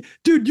any kid,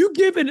 dude. You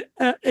give an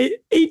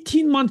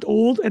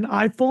 18-month-old an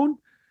iPhone.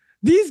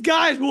 These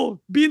guys will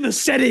be in the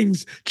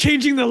settings,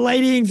 changing the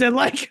lightings, and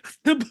like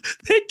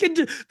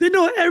they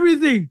know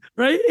everything,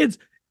 right? It's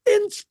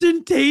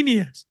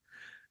instantaneous.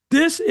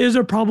 This is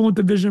a problem with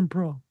the Vision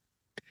Pro.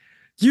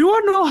 You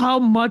want to know how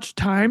much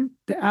time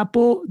the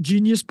Apple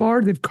Genius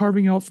Bar they've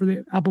carving out for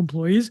the Apple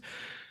employees?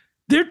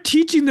 They're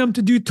teaching them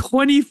to do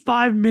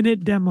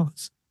 25-minute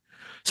demos.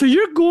 So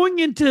you're going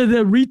into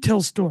the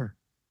retail store,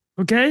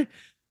 okay?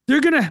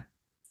 They're gonna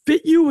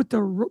fit you with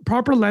the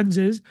proper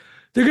lenses.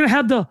 They're going to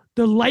have the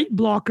light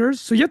blockers.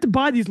 So you have to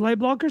buy these light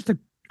blockers to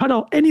cut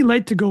out any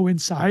light to go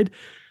inside.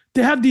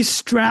 They have these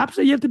straps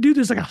that you have to do.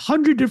 There's like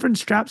 100 different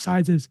strap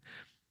sizes.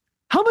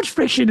 How much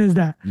friction is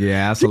that?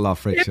 Yeah, that's a lot of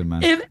friction,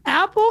 man. If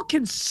Apple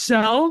can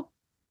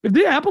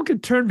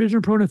turn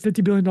Vision Pro into a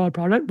 $50 billion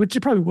product, which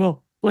it probably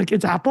will, like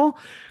it's Apple.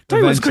 Tell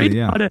you what's great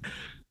about it.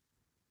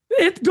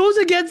 It goes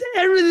against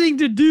everything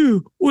to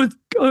do with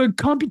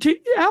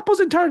computation. Apple's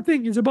entire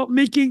thing is about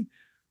making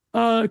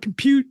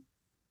compute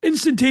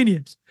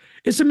instantaneous.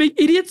 It's to make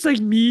idiots like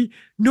me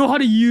know how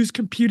to use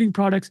computing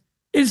products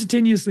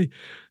instantaneously.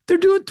 They're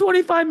doing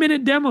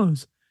 25-minute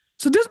demos.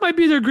 So this might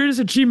be their greatest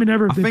achievement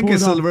ever. I think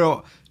it's a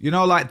real,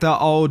 like the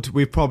old,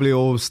 we've probably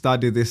all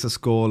studied this at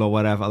school or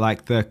whatever,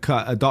 like the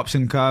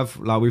adoption curve,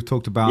 like we've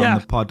talked about on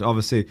the pod.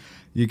 Obviously,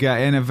 you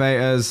get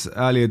innovators,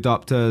 early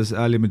adopters,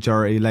 early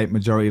majority, late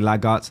majority,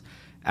 laggards.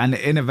 And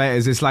the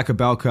innovators, it's like a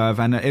bell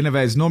curve. And the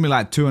innovators normally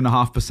like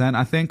 2.5%,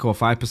 I think, or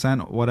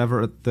 5%,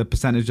 whatever the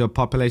percentage of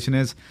population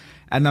is.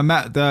 And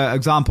the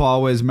example I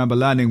always remember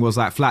learning was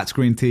like flat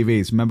screen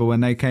TVs. Remember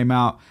when they came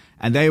out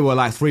and they were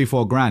like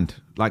 $3-4 grand.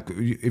 Like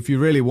if you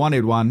really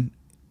wanted one,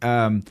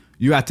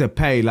 you had to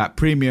pay like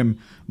premium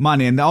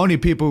money. And the only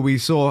people we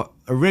saw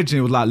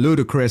originally was like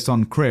Ludacris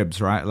on Cribs,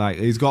 right? Like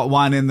he's got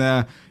one in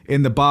the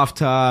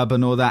bathtub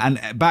and all that.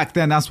 And back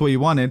then that's what you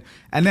wanted.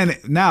 And then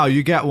now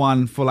you get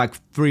one for like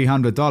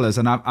 $300.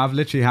 And I've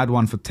literally had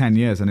one for 10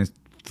 years and it's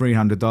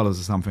 $300 or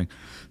something.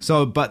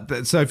 So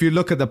if you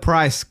look at the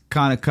price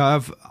kind of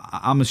curve,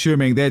 I'm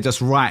assuming they're just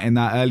right in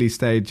that early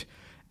stage.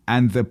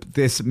 And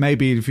this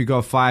maybe if you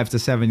go 5 to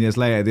 7 years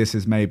later, this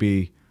is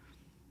maybe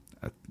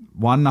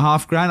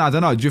 $1.5 grand. I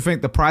don't know. Do you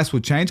think the price will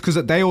change? Because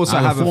they also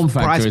have a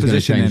price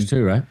positioning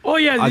too, right? Oh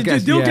yeah,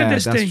 they'll get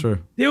this thing. True.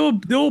 They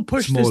will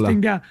push this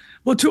thing down.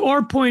 Well, to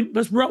our point,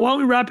 why don't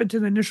we wrap it to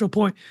the initial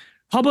point?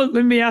 How about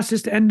let me ask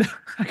this to end?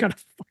 I got a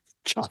fucking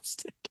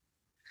chopstick.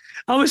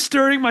 I was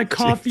stirring my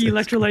coffee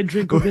electrolyte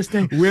drink with this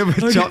thing. We have a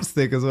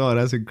chopstick as well.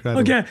 That's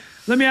incredible. Okay,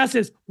 let me ask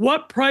this.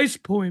 What price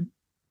point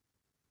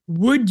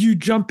would you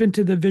jump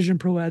into the Vision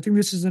Pro at? I think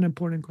this is an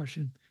important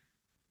question.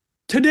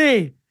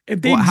 Today, if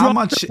they how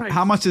much of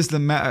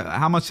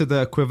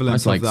the equivalent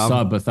That's like of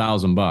sub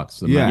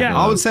 $1,000. Yeah,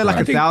 I would say like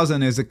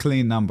 1,000 is a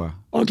clean number.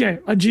 Okay,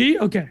 a G?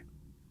 Okay.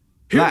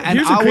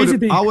 Here's a crazy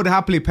thing. I would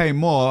happily pay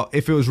more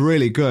if it was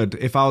really good.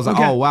 If I was like,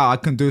 oh wow, I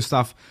can do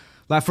stuff.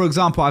 Like, for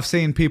example, I've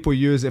seen people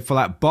use it for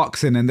like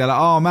boxing and they're like,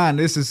 oh man,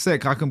 this is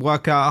sick. I can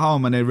work out at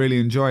home, and they really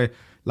enjoy it.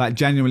 Like,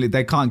 genuinely,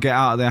 they can't get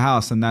out of their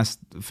house, and that's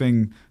the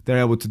thing they're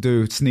able to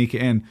do, sneak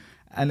it in.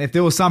 And if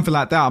there was something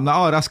like that, I'm like,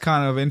 oh, that's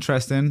kind of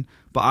interesting.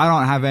 But I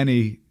don't have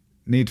any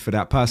need for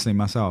that personally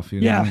myself. You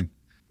know what I mean?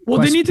 Well,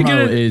 Quest they need to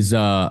Pro get it. Is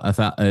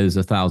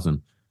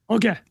 1,000.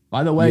 Okay.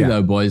 By the way,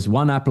 though, boys,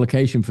 one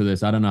application for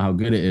this, I don't know how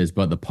good it is,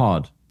 but the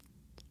pod.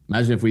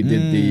 Imagine if we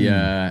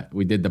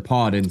did the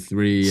pod in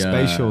 3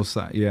 spatial.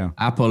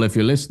 Apple, if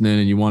you're listening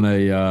and you want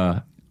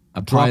a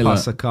pilot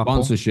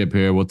sponsorship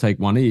here, we'll take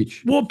one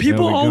each. Well,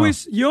 people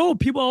always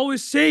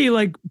say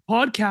like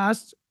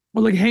podcasts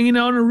or like hanging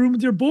out in a room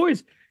with your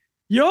boys.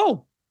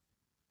 Yo,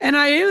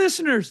 NIA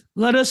listeners,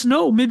 let us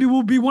know. Maybe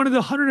we'll be one of the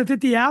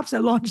 150 apps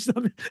that launch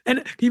them.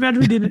 And can you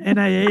imagine we did an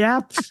NIA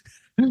app?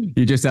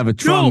 You just have a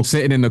trunk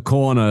sitting in the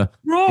corner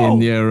in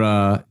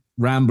your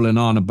rambling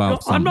on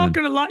about something. I'm not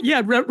going to lie.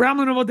 Yeah,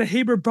 rambling about the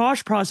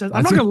Haber-Bosch process.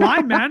 I'm not going to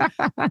lie, man.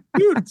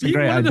 Dude, being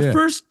one of the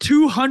first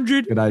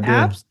 200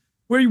 apps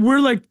where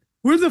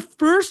we're the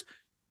first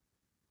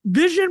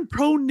Vision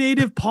Pro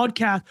native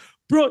podcast.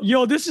 Bro,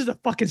 yo, this is a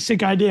fucking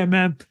sick idea,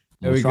 man.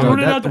 There we go.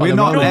 We're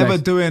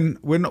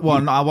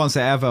not I won't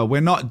say ever.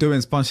 We're not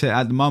doing sponsorship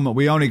at the moment.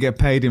 We only get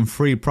paid in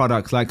free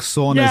products like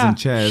saunas and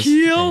chairs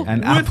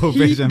and Apple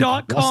Vision.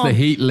 What's the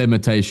heat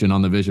limitation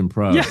on the Vision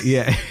Pro?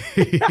 Yeah.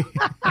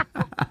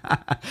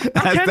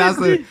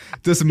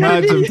 Just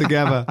merge them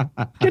together.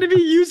 Gonna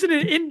be using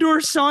an indoor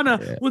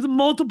sauna with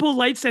multiple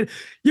lights. And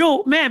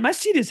yo, man, my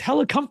seat is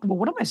hella comfortable.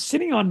 What am I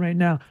sitting on right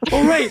now?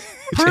 All right,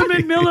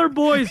 Herman Miller,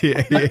 boys.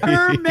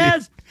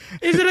 Hermes.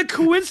 Is it a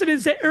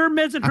coincidence that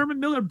Hermes and Herman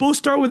Miller both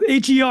start with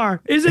HER?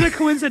 Is it a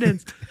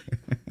coincidence?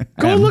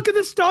 Go look at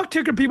the stock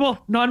ticker, people.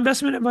 Not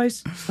investment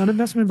advice. Not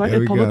investment advice.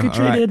 It's publicly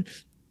traded.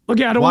 Right.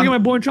 Okay, I don't want to get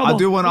my boy in trouble. I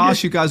do want to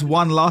ask you guys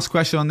one last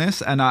question on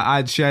this, and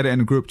I'd shared it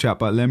in a group chat,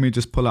 but let me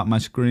just pull up my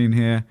screen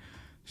here.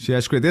 Share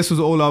screen. This was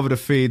all over the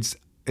feeds.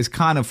 It's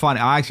kind of funny.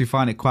 I actually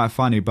find it quite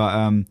funny, but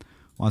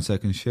 1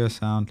 second. Share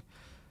sound.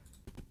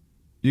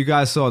 You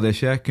guys saw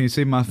this, yeah? Can you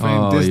see my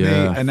thing? Disney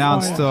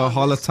announced a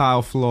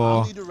volatile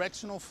floor.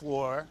 Omnidirectional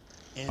floor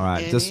in all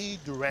right, any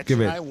direction give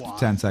it I want.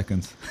 10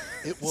 seconds.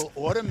 It will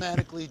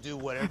automatically do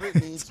whatever it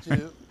needs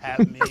to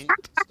have me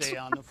stay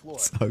on the floor.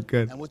 So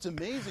good. And what's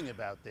amazing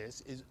about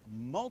this is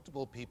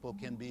multiple people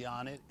can be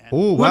on it.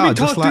 Oh, wow,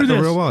 just like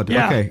the real world.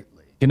 Yeah. Okay.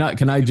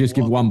 Can I just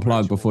give one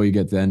plug before you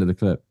get to the end of the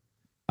clip?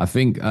 I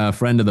think a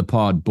friend of the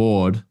pod,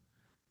 Board,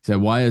 said,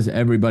 why does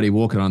everybody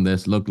walking on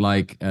this look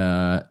like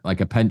a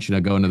pensioner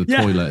going to the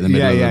toilet in the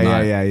middle of the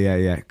night?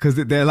 Yeah. Because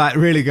they're like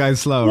really going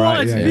slow, well,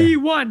 right? It's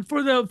V1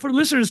 for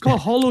listeners. It's called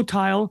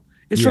Holotile.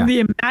 It's from the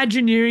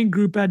Imagineering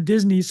group at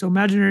Disney. So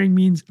Imagineering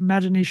means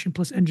imagination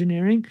plus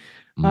engineering.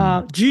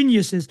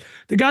 Geniuses.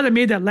 The guy that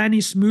made that,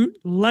 Lanny Smoot,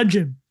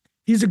 legend.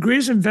 He's the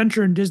greatest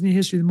inventor in Disney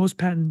history, the most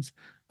patents.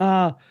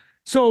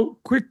 So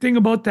quick thing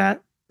about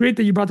that. Great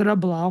that you brought that up,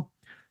 Bilal.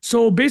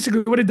 So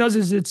basically what it does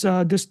is it's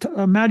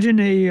imagine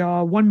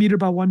a 1 meter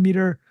by 1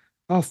 meter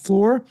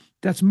floor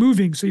that's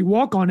moving. So you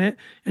walk on it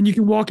and you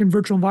can walk in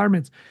virtual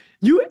environments.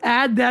 You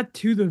add that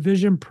to the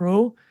Vision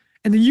Pro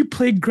and then you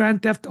play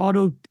Grand Theft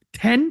Auto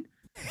 10.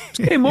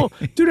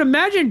 Dude,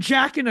 imagine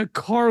jacking a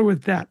car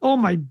with that. Oh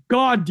my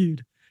God,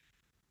 dude.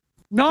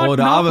 Or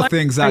the other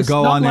things that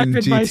go on in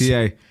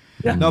GTA.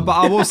 Yeah. No, but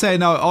I will say,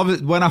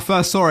 when I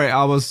first saw it,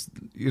 I was,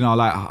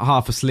 like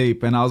half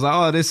asleep and I was like,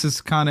 oh, this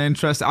is kind of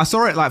interesting. I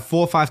saw it like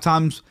 4 or 5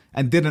 times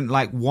and didn't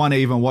like want to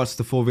even watch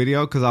the full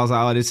video because I was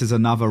like, oh, this is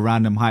another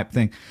random hype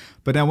thing.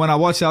 But then when I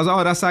watched it, I was like,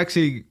 oh, that's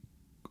actually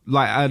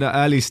like at an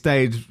early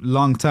stage,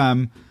 long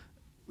term,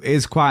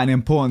 is quite an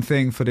important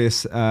thing for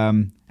this AR,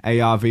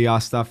 VR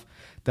stuff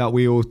that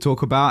we all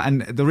talk about.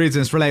 And the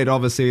reason it's related,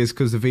 obviously, is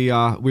because the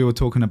VR we were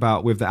talking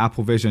about with the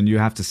Apple Vision, you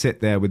have to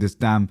sit there with this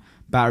damn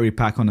battery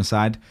pack on the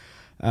side.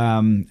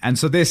 And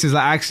so this is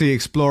like actually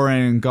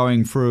exploring and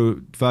going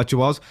through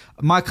virtual worlds.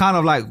 My kind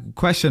of like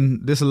question,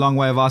 this is a long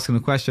way of asking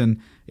the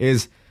question,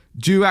 is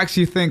do you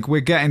actually think we're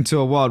getting to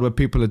a world where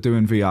people are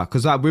doing VR?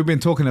 Because we've been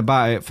talking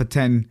about it for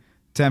 10,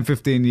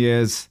 15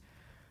 years.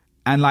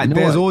 And like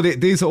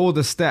these are all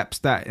the steps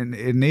that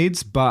it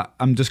needs, but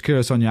I'm just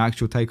curious on your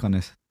actual take on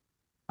this.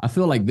 I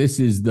feel like this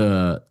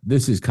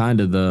is kind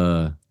of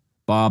the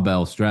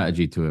barbell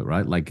strategy to it,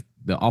 right? Like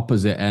the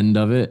opposite end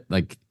of it,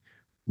 like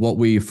what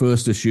we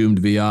first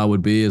assumed VR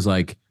would be is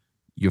like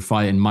you're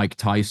fighting Mike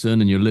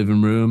Tyson in your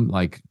living room,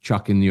 like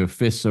chucking your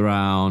fists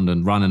around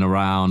and running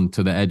around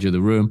to the edge of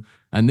the room.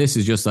 And this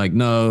is just like,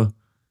 no,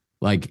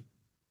 like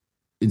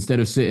instead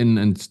of sitting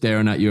and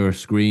staring at your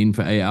screen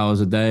for 8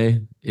 hours a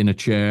day in a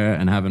chair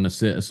and having to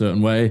sit a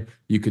certain way,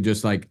 you could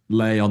just like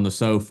lay on the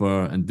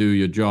sofa and do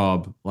your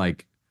job,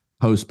 like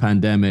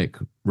post-pandemic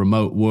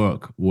remote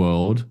work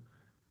world.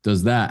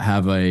 Does that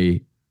have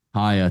a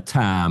higher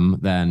TAM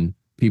than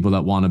people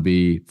that want to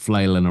be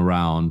flailing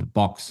around,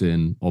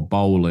 boxing or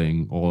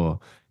bowling or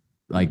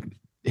like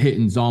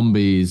hitting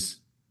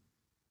zombies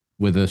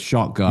with a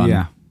shotgun?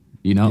 Yeah.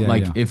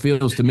 It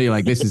feels to me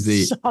like this is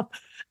the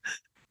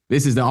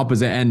this is the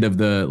opposite end of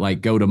the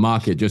like go to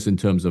market, just in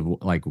terms of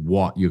like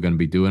what you're going to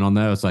be doing on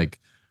there. It's like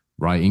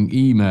writing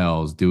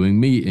emails, doing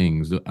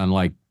meetings, and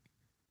like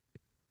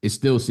it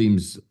still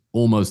seems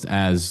almost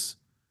as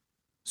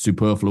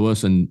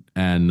superfluous and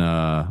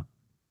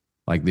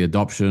like the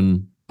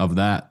adoption of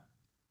that,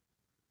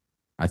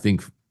 I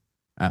think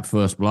at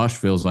first blush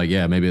feels like,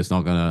 yeah, maybe it's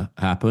not going to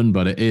happen,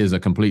 but it is a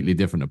completely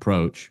different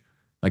approach.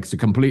 Like it's a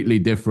completely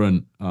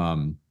different,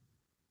 I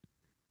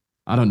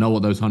don't know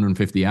what those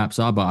 150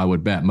 apps are, but I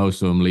would bet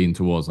most of them lean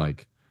towards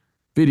like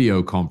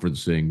video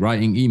conferencing,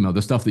 writing email,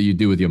 the stuff that you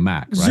do with your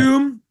Mac, right?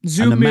 Zoom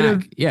and the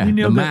Mac, the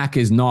it. Mac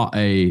is not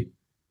a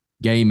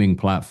gaming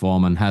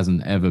platform and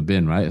hasn't ever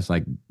been, right? It's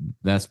like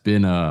that's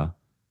been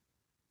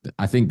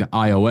I think the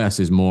iOS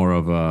is more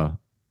of a,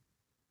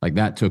 like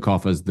that took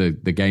off as the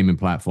gaming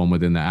platform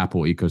within the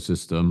Apple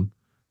ecosystem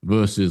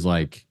versus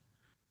like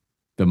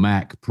the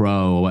Mac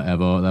Pro or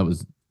whatever that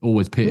was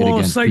always pitted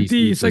against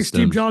PC it's like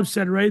Steve Jobs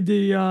said, right?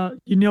 You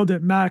nailed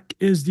it. Mac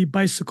is the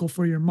bicycle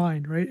for your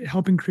mind, right?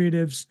 Helping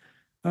creatives,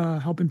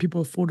 helping people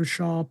with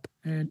Photoshop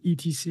and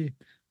etc.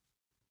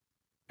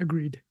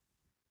 Agreed.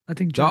 I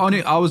think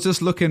I was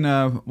just looking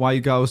while you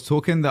guys was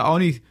talking.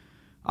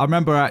 I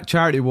remember at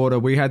Charity Water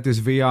we had this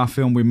VR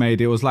film we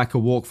made. It was like a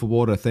walk for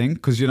water thing,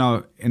 because you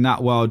know in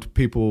that world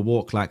people will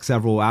walk like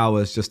several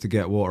hours just to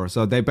get water.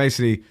 So they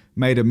basically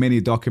made a mini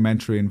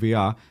documentary in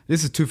VR.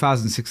 This is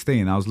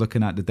 2016. I was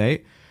looking at the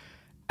date,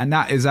 and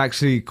that is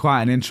actually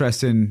quite an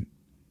interesting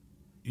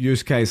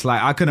use case.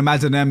 Like I can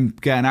imagine them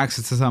getting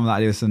access to something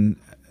like this and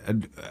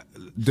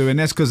doing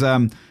this, because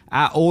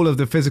at all of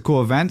the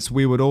physical events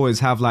we would always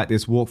have like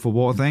this walk for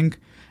water thing,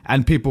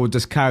 and people would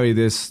just carry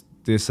this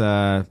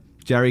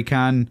jerry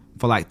can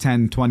for like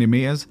 10-20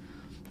 meters,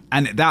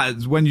 and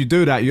that when you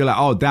do that you're like,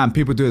 oh damn,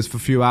 people do this for a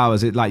few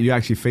hours. It like you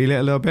actually feel it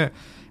a little bit.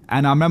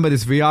 And I remember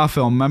this VR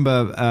film,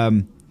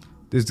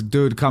 this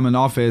dude coming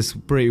off, is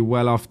pretty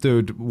well off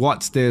dude,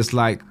 watched this,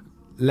 like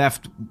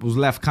was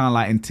left kind of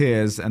like in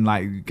tears, and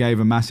like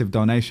gave a massive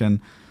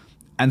donation.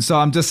 And so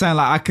I'm just saying,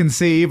 like, I can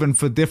see even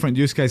for different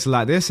use cases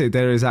like this,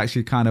 there is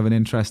actually kind of an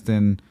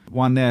interesting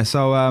one there.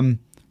 So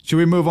should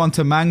we move on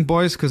to Mang,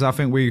 boys? Because I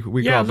think we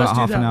got about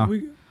half an hour.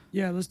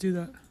 Let's do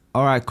that.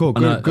 All right, cool.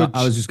 Good.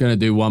 I was just going to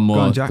do one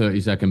more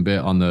 30-second bit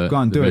on the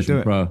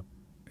Vision Pro.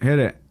 Hit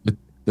it.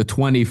 The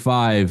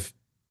 25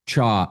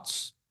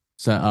 charts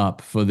set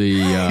up for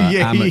the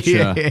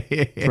amateur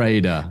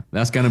trader.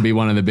 That's going to be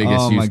one of the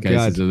biggest use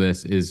cases of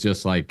this, is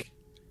just like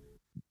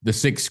the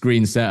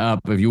 6-screen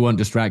setup. If you weren't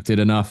distracted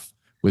enough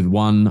with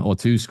 1 or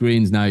 2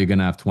 screens, now you're going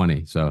to have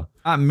 20. So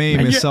that meme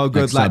is so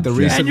good. Like the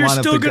recent one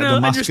of the muscular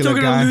and you're still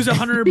gonna lose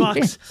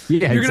 $100.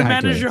 Yeah, you're gonna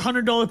manage your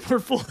 $100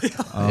 portfolio.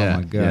 Oh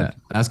my god, yeah.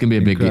 That's gonna be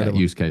a big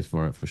use case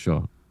for it for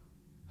sure.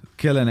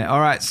 Killing it. All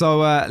right, so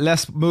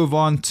let's move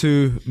on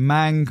to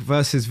Mang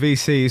versus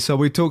VC. So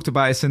we talked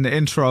about this in the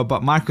intro,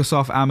 but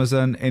Microsoft,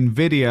 Amazon,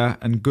 Nvidia,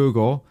 and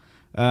Google.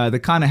 The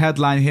kind of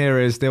headline here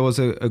is there was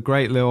a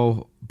great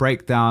little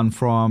breakdown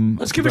from.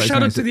 Let's give a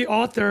shout out to the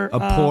author,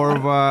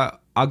 Apoorv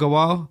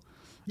Agarwal.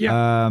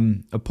 Yeah.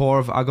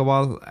 Apoorv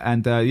Agarwal.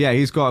 And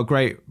he's got a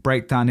great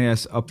breakdown here.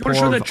 It's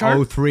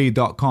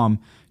Apoorv03.com.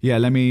 Yeah,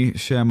 let me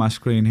share my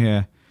screen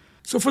here.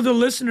 So for the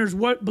listeners,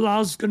 what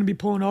Bilal's going to be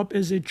pulling up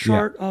is a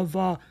chart of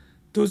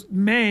those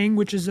Mang,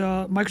 which is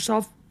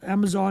Microsoft,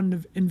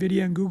 Amazon,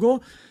 Nvidia, and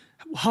Google,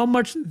 how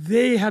much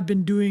they have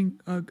been doing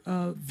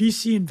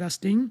VC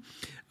investing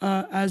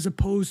as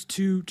opposed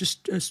to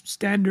just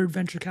standard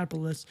venture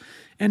capitalists.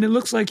 And it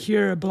looks like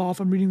here, Bilal, if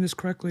I'm reading this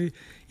correctly,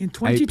 in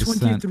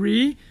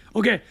 2023,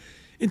 8%.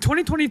 In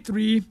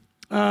 2023,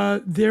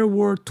 there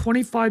were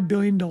 $25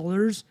 billion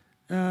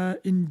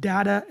in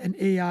data and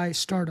AI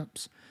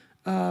startups.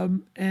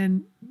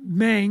 And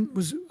Mang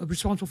was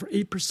responsible for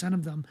 8%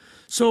 of them.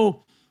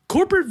 So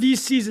corporate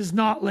VCs is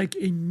not like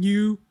a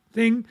new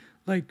thing.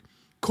 Like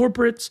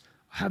corporates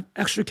have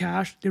extra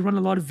cash. They run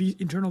a lot of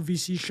internal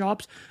VC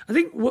shops. I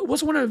think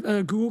what's one of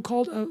Google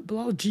called,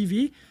 Bilal?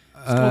 GV?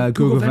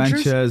 Google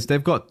Ventures.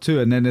 They've got 2,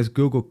 and then there's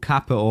Google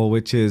Capital,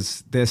 which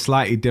is they're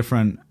slightly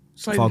different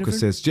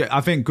focuses. Different? I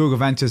think Google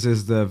Ventures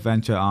is the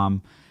venture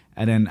arm,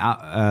 and then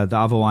the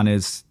other one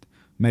is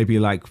maybe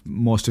like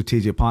more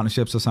strategic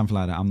partnerships or something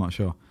like that. I'm not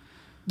sure.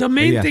 The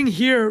main thing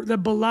here that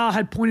Bilal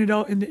had pointed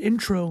out in the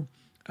intro,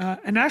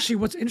 and actually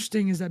what's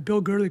interesting is that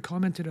Bill Gurley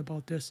commented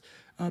about this.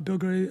 Bill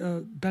Gurley,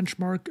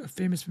 Benchmark, a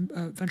famous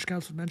venture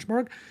capital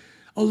Benchmark.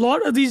 A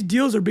lot of these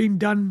deals are being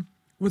done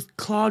with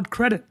cloud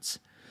credits.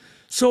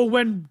 So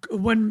when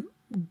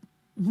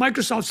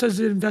Microsoft says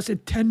it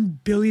invested $10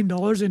 billion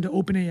into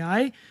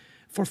OpenAI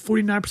for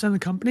 49% of the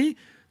company,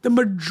 the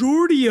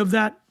majority of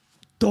that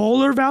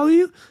dollar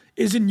value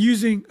is in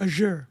using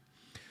Azure.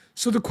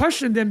 So the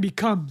question then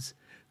becomes,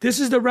 this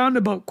is the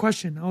roundabout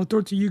question. I'll throw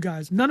it to you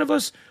guys. None of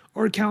us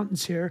are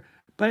accountants here,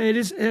 but it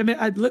is,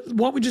 why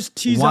don't we just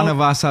tease One out,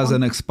 of us has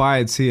an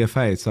expired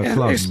CFA, so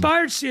close.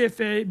 Expired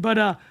CFA,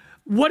 but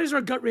what is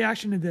our gut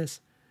reaction to this?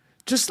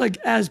 Just like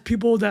as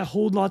people that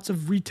hold lots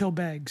of retail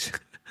bags.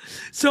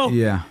 So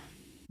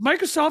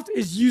Microsoft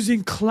is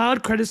using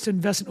cloud credits to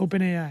invest in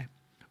OpenAI.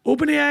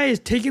 OpenAI is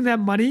taking that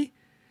money,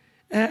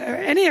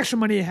 any extra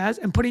money it has,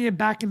 and putting it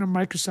back into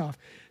Microsoft.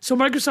 So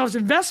Microsoft's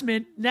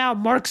investment now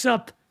marks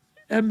up,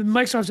 and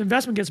Microsoft's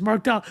investment gets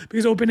marked up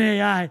because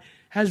OpenAI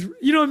has,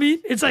 you know what I mean?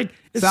 It's like,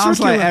 it's sounds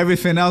circular. like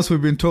everything else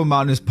we've been talking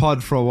about in this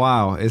pod for a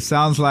while. It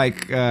sounds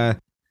like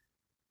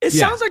it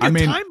sounds like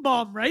a time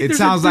bomb, right? It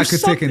sounds like a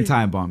ticking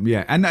time bomb,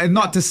 yeah. And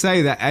not to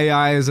say that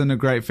AI isn't a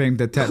great thing,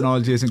 that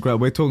technology isn't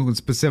great. We're talking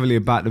specifically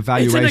about the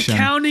valuation.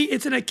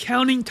 It's an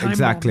accounting time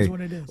bomb is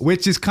what it is.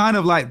 Which is kind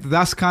of like,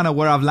 that's kind of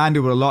where I've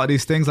landed with a lot of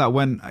these things. Like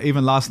when,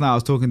 even last night I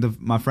was talking to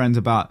my friends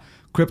about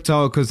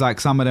crypto, because like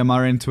some of them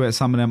are into it,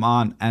 some of them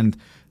aren't. And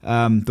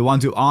the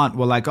ones who aren't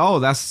were like, oh,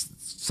 that's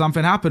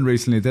something happened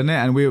recently, didn't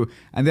it?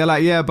 And they're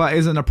like, yeah, but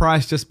isn't the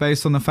price just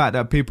based on the fact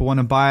that people want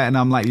to buy it? And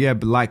I'm like, yeah,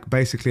 but like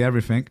basically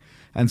everything.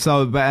 And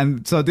so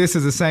this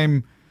is the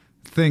same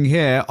thing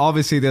here.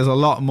 Obviously, there's a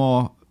lot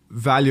more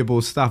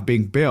valuable stuff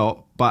being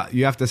built, but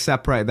you have to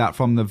separate that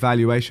from the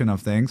valuation of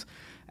things.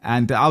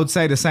 And I would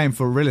say the same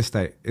for real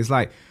estate. It's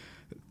like,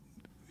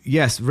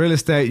 yes, real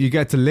estate you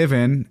get to live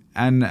in,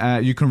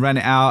 and you can rent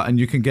it out, and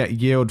you can get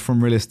yield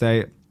from real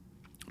estate.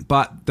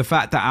 But the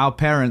fact that our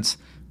parents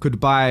could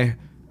buy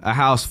a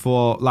house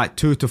for like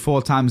 2 to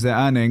 4 times their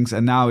earnings,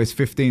 and now it's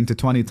 15 to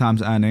 20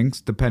 times earnings,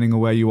 depending on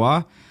where you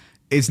are.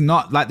 It's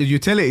not like the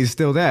utility is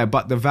still there,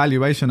 but the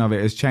valuation of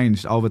it has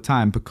changed over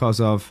time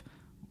because of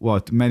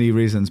many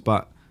reasons.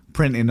 But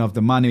printing of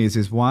the monies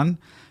is one.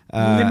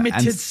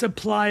 Limited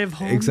supply of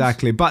homes.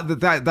 Exactly. But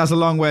that's a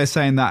long way of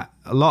saying that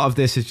a lot of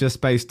this is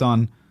just based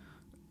on,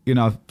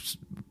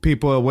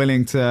 people are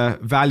willing to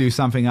value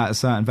something at a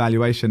certain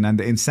valuation, and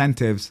the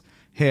incentives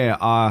here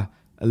are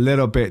a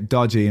little bit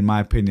dodgy in my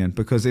opinion,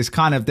 because it's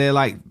kind of, they're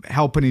like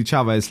helping each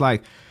other. It's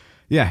like,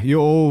 yeah,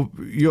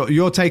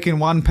 you're taking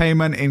one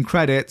payment in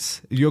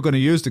credits. You're going to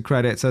use the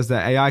credits as the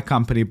AI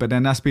company, but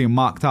then that's being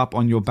marked up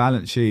on your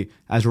balance sheet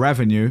as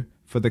revenue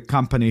for the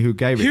company who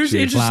gave it to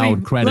you.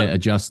 Cloud credit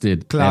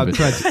adjusted. Cloud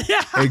credit.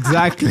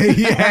 Exactly.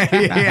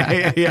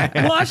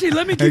 Yeah. Well, actually,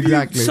 let me give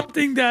you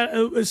something that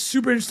is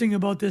super interesting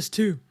about this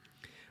too.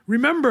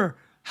 Remember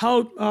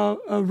how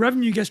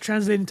revenue gets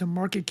translated into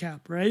market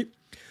cap, right?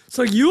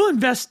 So you'll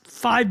invest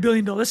 $5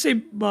 billion. Let's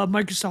say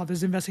Microsoft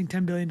is investing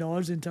 $10 billion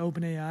into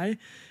OpenAI,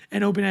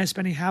 and OpenAI is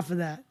spending half of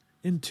that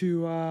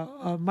into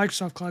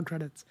Microsoft Cloud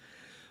credits.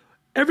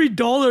 Every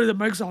dollar that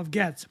Microsoft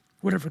gets,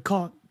 whatever,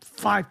 call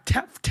it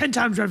 10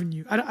 times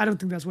revenue. I don't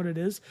think that's what it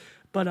is,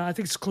 but I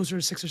think it's closer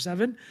to 6 or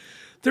 7.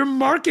 Their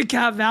market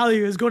cap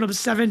value is going up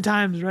 7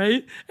 times,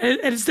 right? And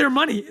it's their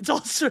money. It's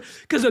also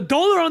because a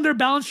dollar on their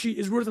balance sheet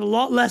is worth a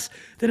lot less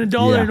than a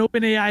dollar in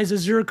OpenAI's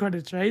Azure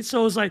credits, right?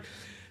 So it's like,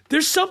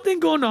 there's something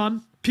going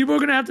on. People are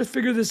going to have to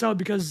figure this out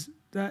because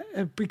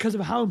of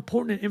how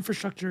important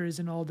infrastructure is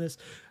in all this.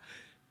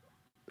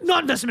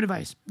 Not investment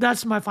advice.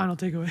 That's my final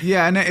takeaway.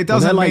 Yeah, and it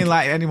doesn't mean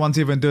like anyone's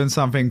even doing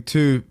something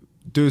to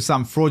do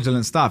some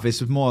fraudulent stuff. It's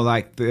just more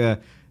like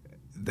people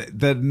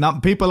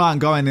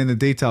aren't going in the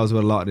details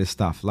with a lot of this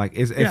stuff. Like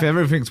if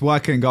everything's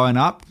working and going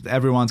up,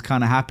 everyone's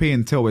kind of happy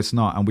until it's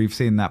not. And we've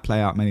seen that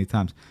play out many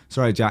times.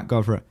 Sorry, Jack,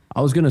 go for it.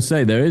 I was going to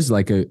say there is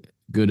like a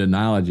good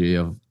analogy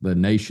of the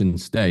nation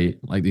state.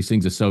 Like these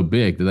things are so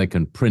big that they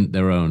can print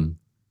their own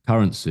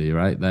currency,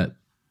 right? That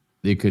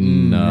they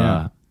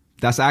can...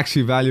 That's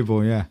actually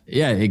valuable, yeah.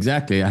 Yeah,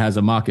 exactly. It has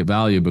a market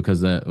value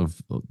because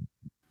of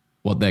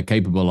what they're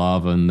capable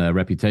of and their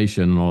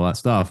reputation and all that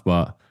stuff.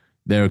 But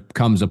there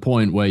comes a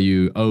point where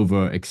you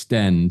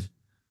overextend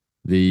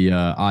the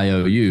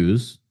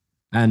IOUs,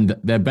 and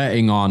they're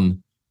betting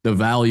on the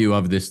value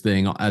of this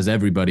thing, as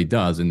everybody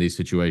does in these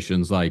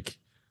situations, like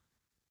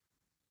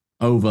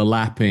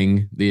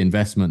overlapping the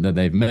investment that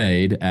they've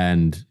made.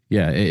 And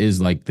yeah, it is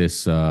like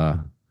this...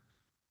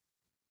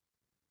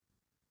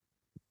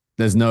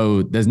 There's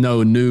no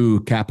new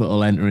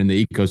capital entering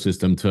the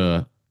ecosystem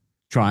to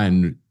try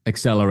and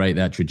accelerate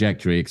that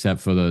trajectory, except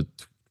for the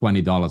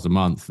 $20 a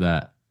month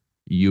that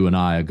you and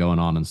I are going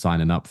on and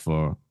signing up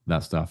for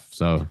that stuff.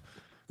 So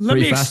let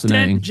me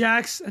extend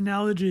Jack's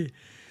analogy.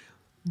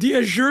 The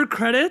Azure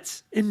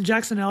credits in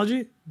Jack's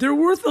analogy, they're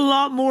worth a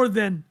lot more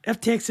than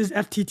FTX's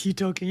FTT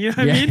token. You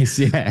know what I mean?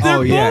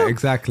 Yeah.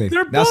 Exactly.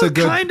 They're That's both a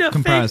good kind of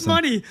comparison. fake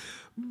money,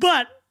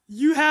 but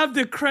you have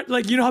the credit,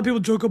 like, you know how people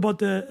joke about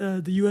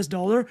the US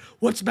dollar?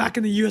 What's back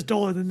in the US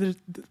dollar? Then the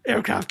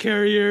aircraft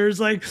carriers,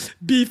 like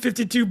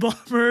B-52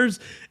 bombers.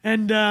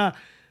 And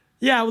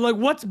like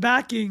what's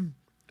backing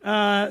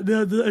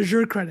the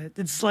Azure credit?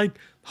 It's like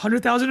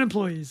 100,000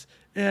 employees.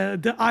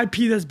 The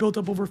IP that's built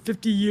up over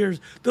 50 years.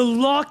 The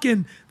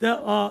lock-in that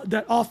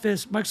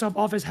Microsoft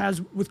Office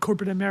has with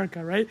corporate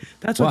America, right?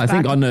 That's what I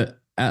think on the...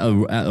 At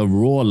a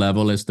raw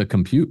level, it's the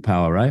compute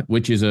power, right?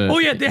 Which is a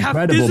they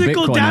have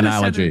physical Bitcoin data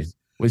analogy. Centers.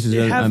 Which is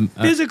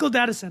physical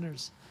data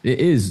centers.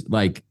 It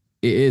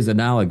is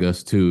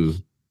analogous to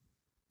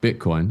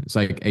Bitcoin. It's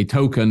like a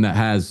token that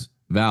has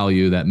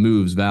value, that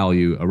moves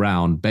value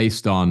around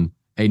based on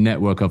a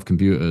network of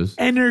computers.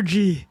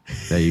 Energy.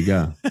 There you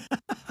go.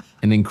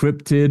 An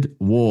encrypted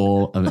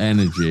wall of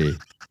energy.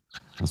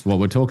 That's what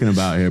we're talking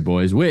about here,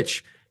 boys.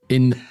 Which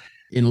in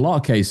a lot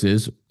of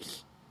cases,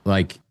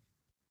 like,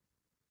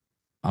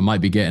 I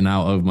might be getting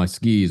out over my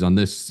skis on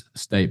this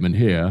statement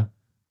here,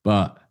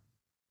 but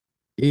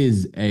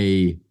is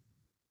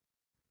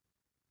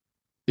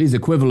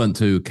equivalent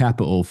to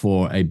capital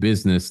for a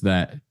business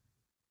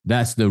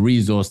that's the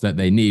resource that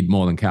they need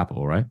more than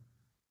capital, right?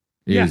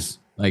 Yes.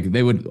 Like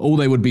they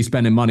would be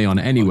spending money on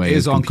anyway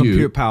is on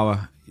compute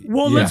power.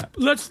 Well,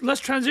 let's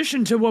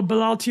transition to what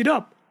Bilal teed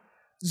up.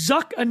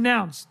 Zuck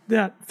announced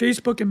that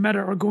Facebook and Meta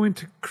are going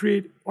to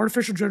create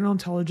artificial general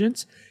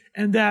intelligence,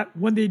 and that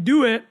when they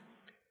do it,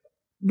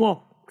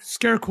 well,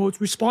 scare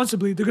quotes,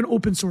 responsibly, they're going to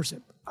open source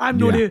it. I have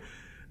no idea.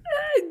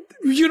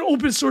 You can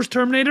open source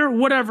Terminator,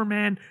 whatever,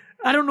 man.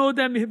 I don't know what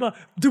that means, but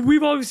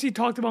we've obviously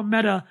talked about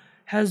Meta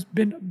has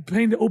been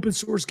playing the open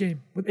source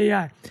game with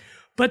AI.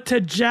 But to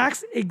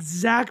Jack's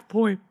exact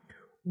point,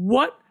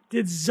 what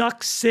did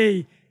Zuck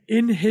say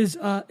in his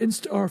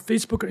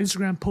Facebook or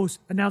Instagram post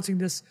announcing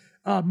this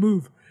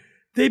move?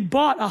 They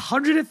bought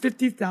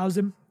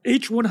 150,000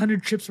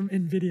 H100 chips from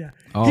NVIDIA.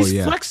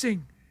 He's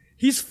flexing.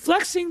 He's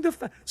flexing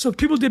so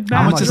people did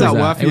math. How much is that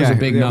worth? It was a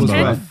big number.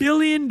 $10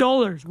 billion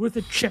worth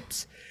of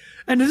chips.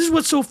 And this is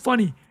what's so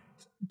funny.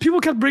 People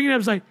kept bringing it up.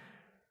 It's like,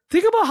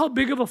 think about how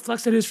big of a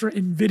flex that is for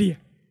NVIDIA,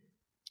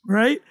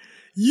 right?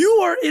 You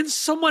are in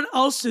someone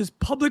else's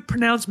public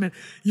pronouncement.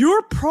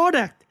 Your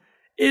product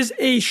is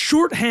a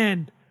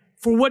shorthand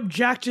for what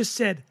Jack just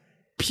said.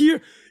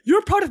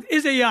 Your product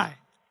is AI.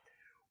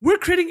 We're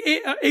creating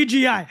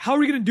AGI. How are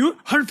we going to do it?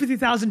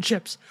 150,000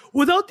 chips.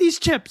 Without these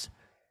chips,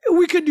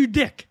 we could do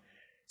dick.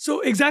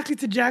 So exactly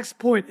to Jack's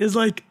point is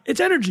like, it's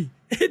energy.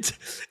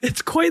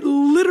 It's quite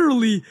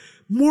literally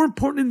more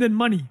important than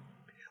money.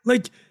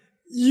 Like,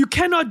 you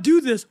cannot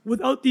do this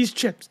without these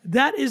chips.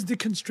 That is the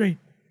constraint.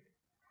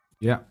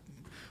 Yeah.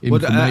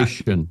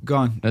 Information. Go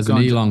on. There's an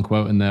Elon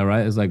quote in there,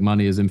 right? It's like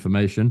money is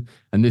information.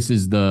 And this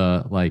is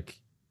a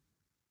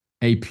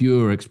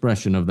pure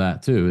expression of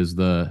that too, is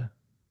the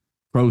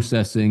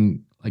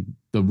processing, like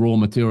the raw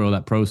material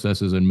that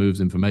processes and moves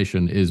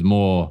information is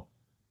more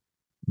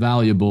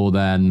valuable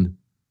than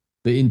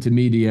the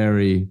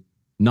intermediary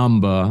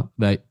number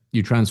that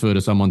you transfer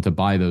to someone to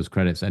buy those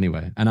credits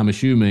anyway. And I'm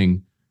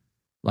assuming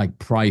like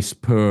price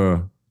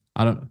per,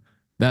 that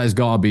has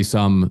got to be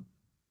some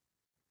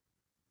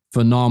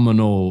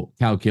phenomenal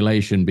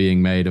calculation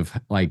being made of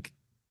like,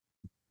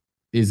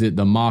 is it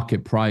the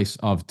market price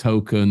of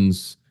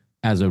tokens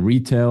as a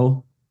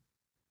retail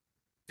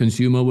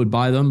consumer would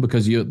buy them?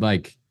 Because you're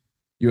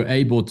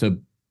able to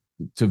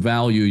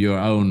value your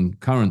own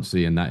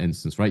currency in that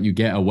instance, right? You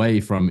get away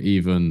from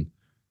even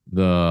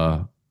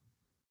the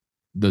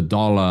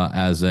dollar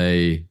as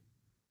an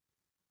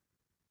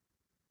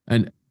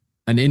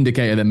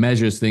indicator that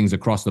measures things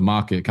across the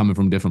market coming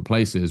from different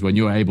places. When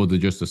you're able to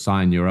just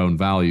assign your own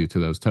value to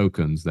those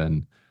tokens,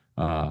 then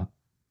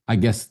I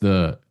guess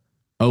the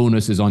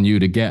onus is on you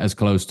to get as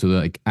close to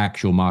the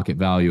actual market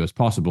value as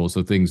possible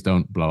so things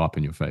don't blow up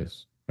in your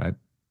face, right?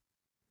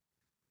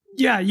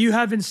 Yeah, you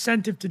have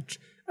incentive to,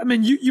 I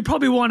mean, you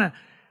probably want to,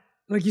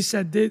 like you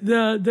said,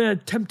 the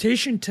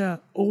temptation to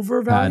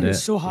overvalue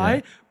is so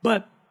high,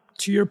 but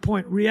to your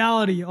point,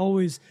 gravity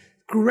always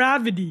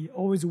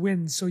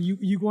wins. So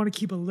you want to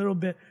keep a little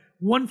bit,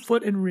 1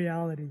 foot in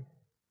reality.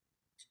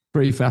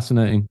 Pretty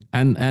fascinating.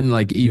 And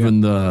like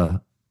even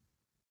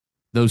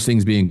those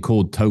things being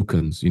called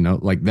tokens,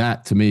 like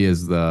that to me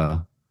is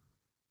the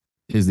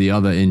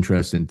other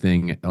interesting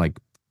thing, like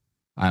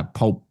at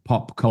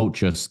pop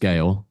culture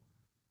scale,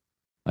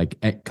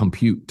 like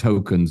compute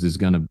tokens is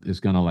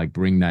gonna like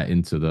bring that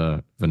into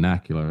the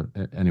vernacular.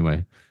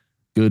 Anyway,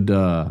 good.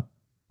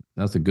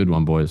 That's a good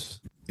one,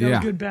 boys.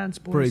 Yeah, good bands,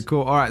 boys. Pretty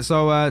cool. All right,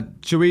 so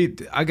should we?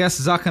 I guess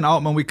Zach and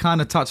Altman. We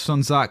kind of touched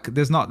on Zach.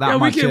 There's not that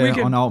much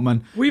on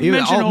Altman.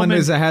 Even Altman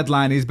is a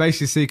headline. He's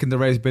basically seeking to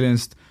raise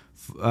billions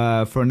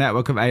for a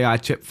network of AI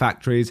chip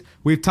factories.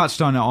 We've touched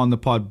on it on the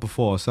pod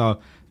before. So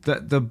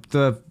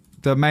the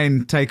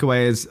main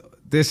takeaway is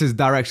this is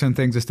direction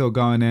things are still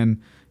going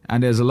in,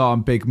 and there's a lot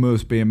of big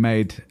moves being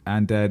made,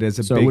 and there's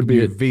a big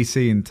new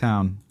VC in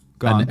town.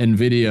 An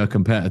NVIDIA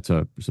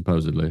competitor,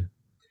 supposedly.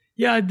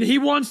 Yeah, he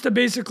wants to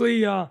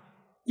basically.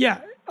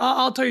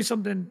 I'll tell you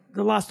something.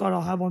 The last thought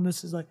I'll have on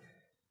this is like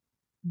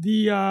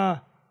the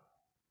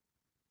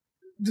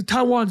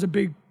Taiwan's a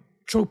big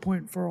choke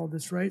point for all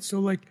this, right? So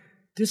like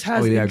this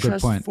has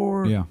interest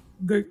for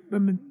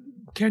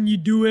can you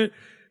do it?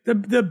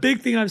 The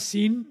big thing I've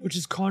seen, which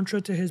is contra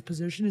to his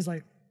position, is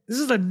like this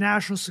is a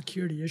national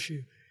security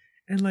issue,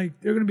 and like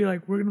they're gonna be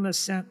like we're gonna let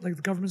the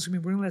government's gonna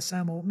be we're gonna let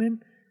Sam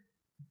Altman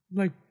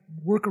like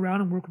work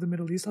around and work with the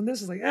Middle East on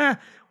this. It's like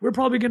we're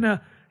probably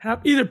gonna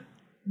have either.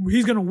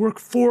 He's going to work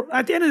for,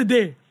 at the end of the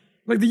day,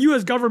 like the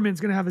U.S. government's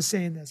going to have a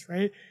say in this,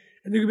 right?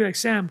 And they're going to be like,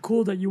 Sam,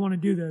 cool that you want to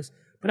do this,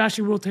 but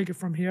actually we'll take it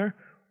from here.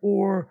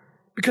 Or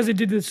because they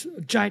did this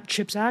giant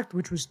CHIPS Act,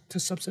 which was to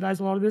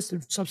subsidize a lot of this,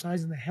 they're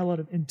subsidizing the hell out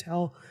of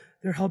Intel.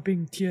 They're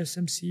helping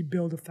TSMC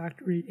build a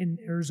factory in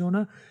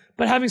Arizona.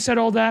 But having said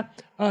all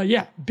that,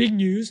 big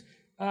news.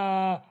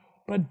 But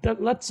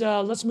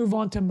let's move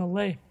on to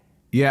Milei.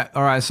 Yeah,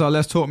 all right. So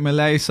let's talk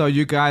Milei. So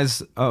you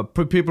guys,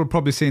 people have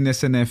probably seen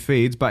this in their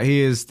feeds, but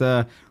he is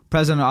the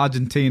president of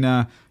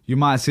Argentina. You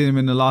might have seen him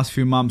in the last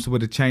few months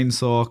with a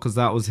chainsaw because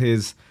that was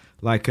his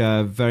like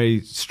a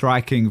very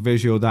striking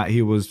visual that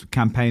he was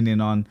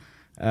campaigning on.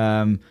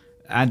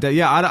 I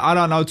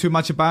don't know too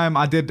much about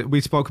him.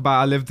 We spoke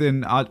about,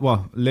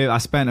 I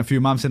spent a few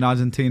months in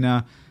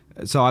Argentina.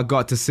 So I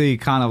got to see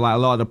kind of like a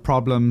lot of the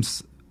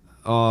problems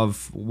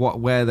of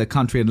where the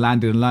country had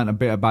landed and learned a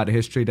bit about the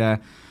history there.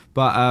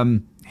 But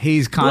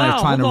he's kind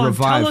of trying to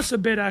revive. Tell us a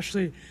bit,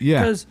 actually.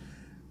 Yeah. Because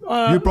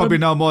you probably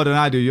know more than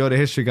I do. You're the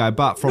history guy.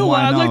 But from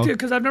what I know, I'd like to,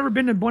 because I've never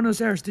been to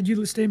Buenos Aires. Did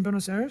you stay in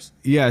Buenos Aires?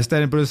 Yeah, I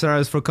stayed in Buenos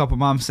Aires for a couple of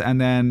months, and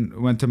then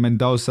went to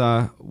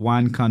Mendoza,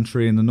 wine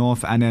country in the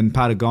north, and then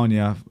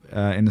Patagonia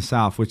in the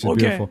south, which is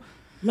beautiful.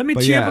 Let me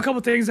tee up a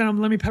couple things, and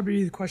let me pepper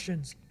you the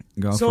questions.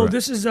 So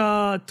this is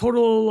a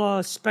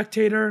total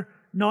spectator,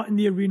 not in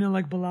the arena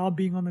like Bilal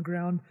being on the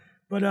ground.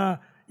 But,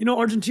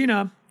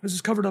 Argentina, this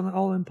is covered on the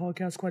All In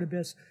podcast quite a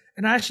bit.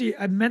 And I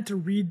meant to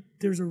read,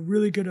 there's a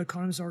really good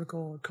Economist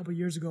article a couple of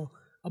years ago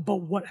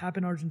about what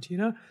happened in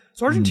Argentina.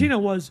 So Argentina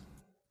was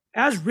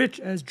as rich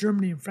as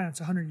Germany and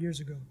France 100 years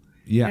ago.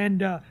 Yeah.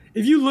 And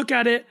if you look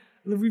at it,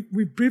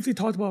 we briefly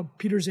talked about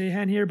Peter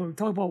Zahan here, but we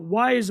talked about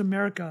why is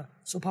America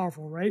so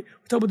powerful, right?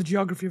 We talked about the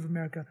geography of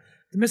America.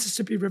 The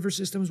Mississippi River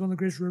system is one of the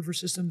greatest river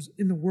systems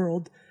in the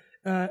world.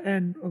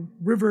 And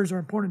rivers are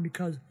important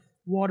because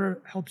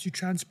water helps you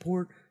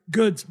transport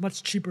goods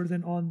much cheaper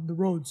than on the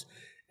roads.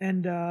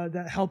 And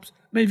that helps.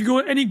 I mean, if you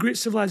go to any great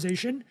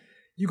civilization,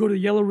 you go to the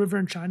Yellow River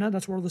in China,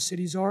 that's where all the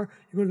cities are.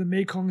 You go to the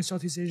Mekong in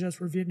Southeast Asia, that's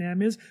where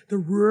Vietnam is. The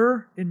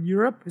Ruhr in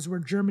Europe is where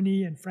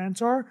Germany and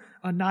France are.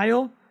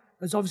 Nile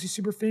is obviously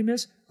super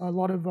famous. A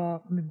lot of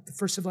the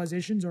first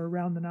civilizations are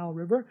around the Nile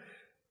River.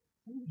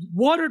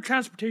 Water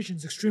transportation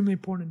is extremely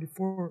important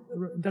before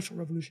the Industrial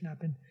Revolution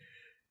happened.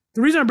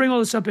 The reason I bring all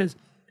this up is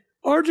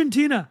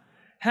Argentina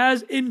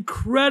has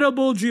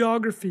incredible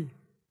geography.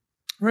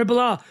 Right,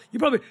 Bilal? You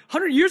probably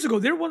 100 years ago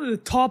they were one of the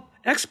top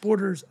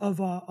exporters of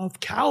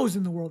cows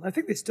in the world. I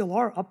think they still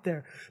are up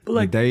there. But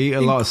like they eat a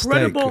lot of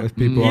steak. People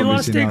eat a lot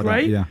of steak,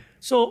 right? Yeah.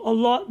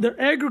 So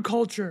their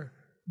agriculture,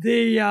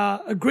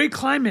 a great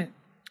climate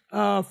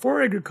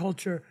for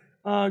agriculture,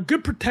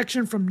 good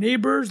protection from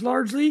neighbors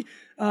largely.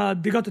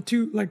 They got the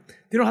two, like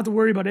they don't have to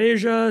worry about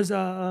Asia's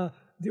the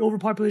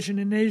overpopulation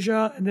in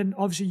Asia, and then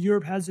obviously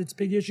Europe has its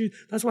big issues.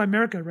 That's why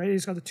America, right?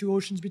 It's got the two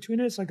oceans between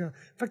it. It's like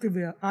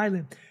effectively an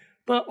island.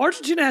 But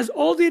Argentina has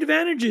all the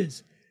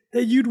advantages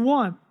that you'd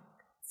want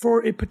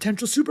for a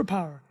potential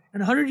superpower.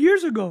 And 100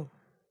 years ago,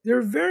 they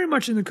were very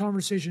much in the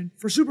conversation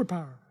for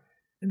superpower.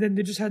 And then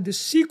they just had this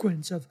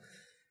sequence of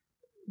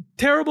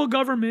terrible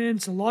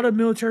governments, a lot of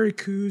military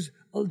coups.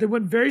 They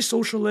went very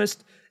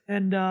socialist.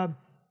 And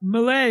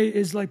Milei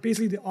is like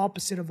basically the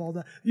opposite of all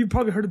that. You've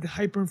probably heard of the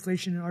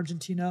hyperinflation in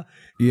Argentina.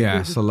 Yeah,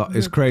 it's a lot.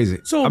 It's crazy.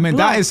 So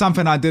that is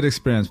something I did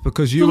experience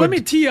because you. So let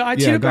me tee you. I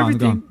teed up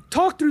everything.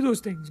 Talk through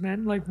those things,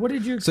 man. Like, what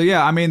did you? So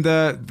yeah, I mean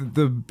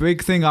the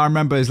big thing I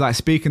remember is like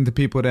speaking to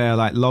people there,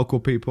 like local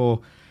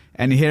people,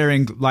 and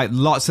hearing like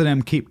lots of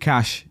them keep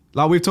cash.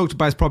 Like we've talked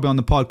about, it's probably on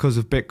the pod because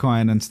of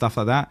Bitcoin and stuff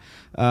like that.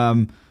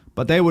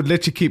 But they would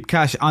literally keep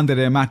cash under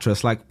their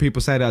mattress. Like people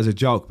say that as a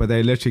joke, but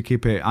they literally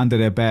keep it under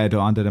their bed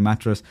or under the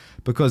mattress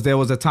because there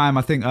was a time,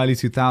 I think early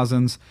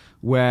 2000s,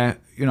 where,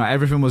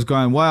 everything was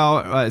going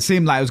well. It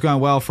seemed like it was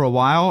going well for a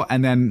while,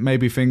 and then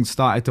maybe things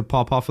started to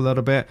pop off a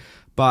little bit.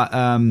 But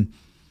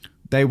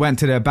they went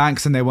to their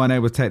banks and they weren't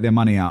able to take their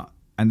money out.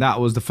 And that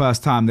was the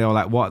first time they were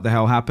like, what the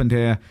hell happened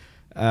here?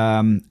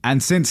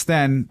 And since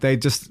then,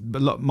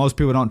 most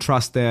people don't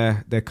trust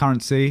their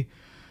currency.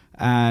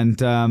 And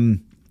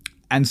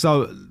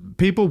so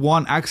people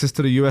want access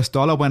to the US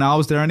dollar. When I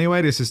was there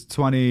anyway, this is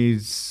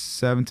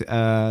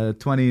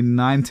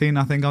 2019,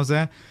 I think I was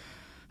there.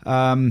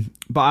 But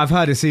I've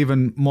heard it's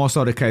even more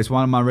so the case.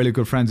 One of my really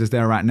good friends is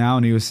there right now,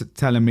 and he was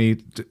telling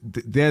me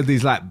there are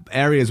these like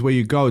areas where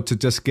you go to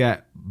just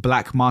get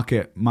black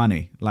market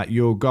money. Like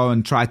you'll go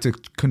and try to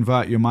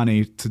convert your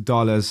money to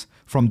dollars,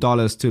 from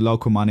dollars to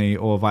local money,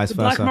 or vice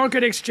versa. Black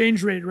market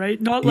exchange rate,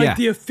 right? Not like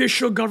the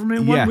official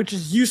government one, which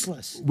is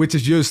useless. Which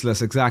is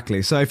useless,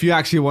 exactly. So if you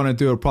actually want to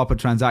do a proper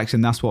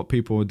transaction, that's what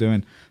people were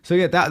doing. So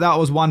yeah, that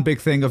was one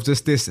big thing of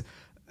just this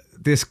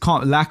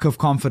lack of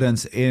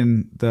confidence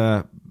in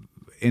the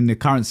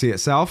currency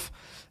itself.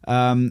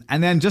 And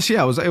then just,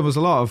 it was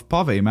a lot of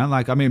poverty, man.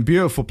 Like, I mean,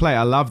 beautiful place.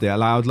 I loved it.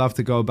 Like, I would love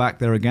to go back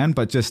there again,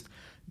 but just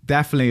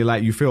definitely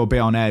like you feel a bit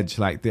on edge,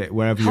 like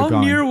wherever you're going.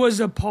 How near was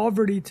the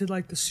poverty to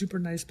like the super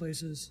nice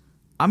places?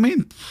 I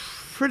mean,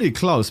 pretty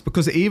close,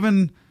 because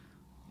in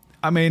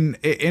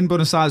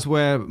Buenos Aires,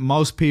 where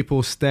most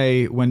people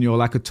stay when you're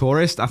like a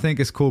tourist, I think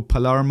it's called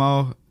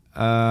Palermo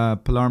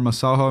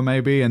Soho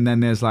maybe, and then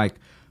there's like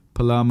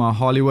Palermo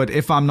Hollywood,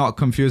 if I'm not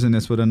confusing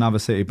this with another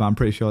city, but I'm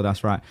pretty sure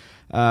that's right.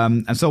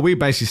 And so we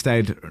basically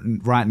stayed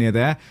right near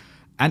there.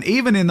 And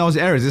even in those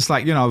areas, it's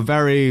like,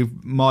 very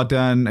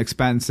modern,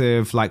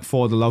 expensive, like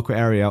for the local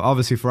area.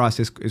 Obviously for us,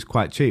 it's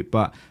quite cheap,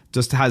 but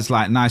just has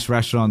like nice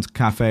restaurants,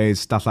 cafes,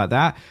 stuff like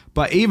that.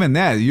 But even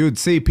there, you'd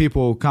see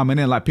people coming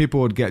in, like people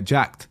would get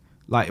jacked.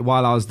 Like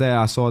while I was there,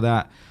 I saw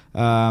that.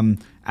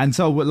 And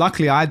so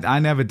luckily I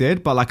never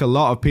did, but like a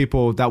lot of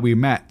people that we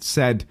met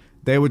said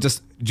they were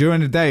just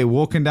during the day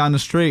walking down the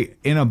street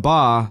in a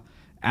bar,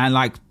 and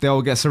like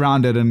they'll get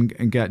surrounded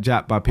and get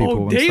jacked by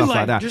people and stuff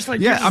like that.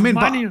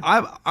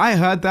 But I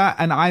heard that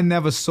and I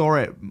never saw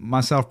it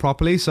myself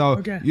properly.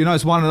 So,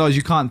 it's one of those,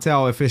 you can't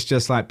tell if it's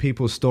just like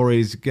people's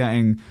stories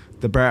getting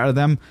the better of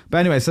them. But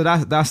anyway, so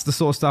that's the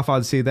sort of stuff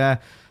I'd see there.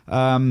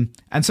 And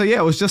so,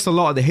 it was just a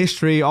lot of the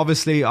history.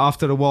 Obviously,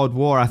 after the World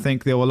War, I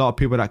think there were a lot of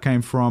people that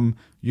came from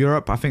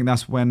Europe. I think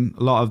that's when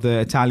a lot of the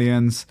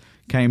Italians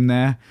came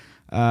there.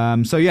 They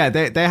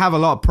have a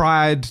lot of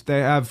pride.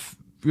 They have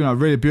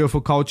really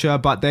beautiful culture,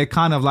 but they're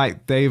kind of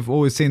like, they've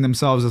always seen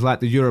themselves as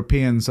like the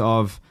Europeans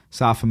of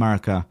South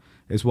America,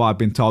 is what I've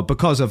been told,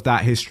 because of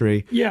that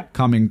history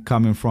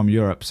coming from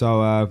Europe.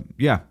 So,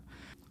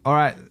 All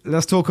right,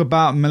 let's talk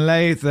about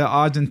Milei, the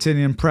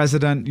Argentinian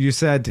president. You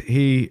said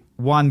he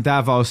won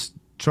Davos.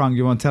 Trung,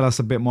 you want to tell us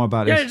a bit more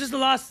about this? Yeah, just the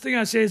last thing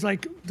I say is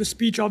like the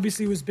speech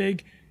obviously was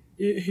big.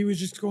 He was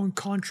just going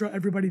contra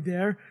everybody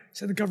there.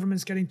 Said the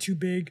government's getting too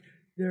big.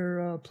 They're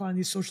applying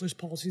these socialist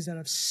policies that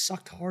have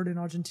sucked hard in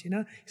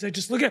Argentina. He's like,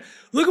 just look at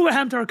what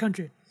happened to our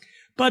country.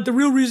 But the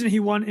real reason he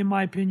won, in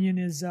my opinion,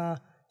 is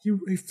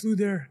he flew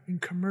there in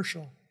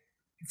commercial.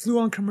 He flew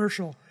on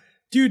commercial.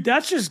 Dude,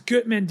 that's just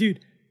good, man.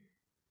 Dude,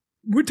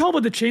 we're talking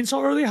about the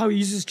chainsaw earlier, how he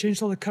uses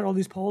chainsaw to cut all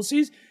these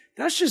policies.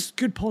 That's just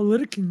good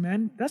politicking,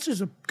 man. That's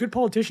just a good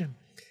politician.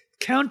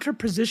 Counter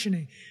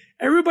positioning.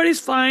 Everybody's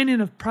flying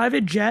in a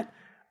private jet.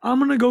 I'm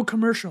going to go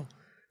commercial.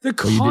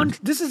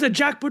 This is a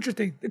Jack Butcher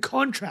thing. The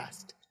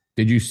contrast.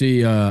 Did you see,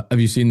 have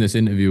you seen this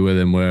interview with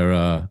him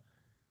where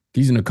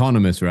he's an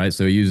economist, right?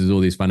 So he uses all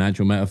these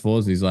financial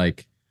metaphors. He's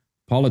like,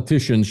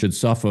 politicians should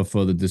suffer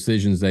for the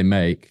decisions they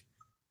make.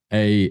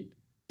 A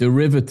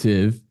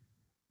derivative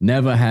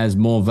never has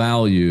more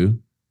value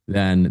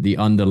than the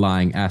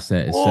underlying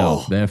asset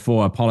itself.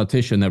 Therefore, a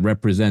politician that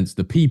represents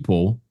the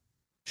people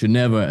should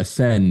never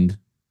ascend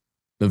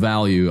the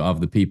value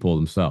of the people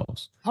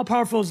themselves. How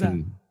powerful is that?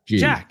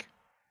 Jack,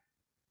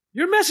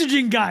 you're a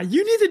messaging guy.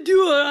 You need to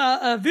do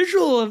a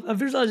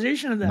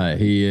visualization of that.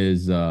 He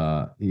is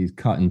he's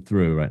cutting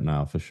through right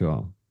now for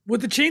sure.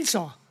 With the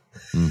chainsaw.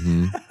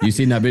 Mm-hmm. You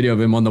seen that video of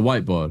him on the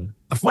whiteboard?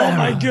 Oh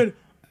my god.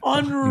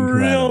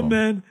 Unreal,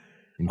 man.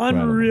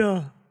 Incredible.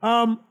 Unreal.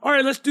 All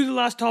right, let's do the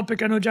last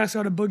topic. I know Jack's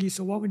got a boogie,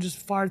 so why don't we just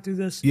fire through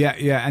this? Yeah.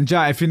 And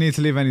Jack, if you need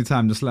to leave any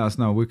time, just let us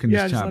know. We can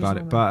just chat about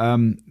it. But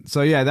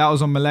that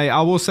was on Milei.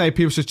 I will say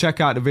people should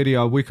check out the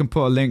video. We can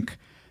put a link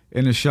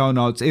in the show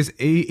notes.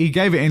 He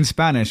gave it in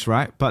Spanish,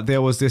 right? But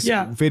there was this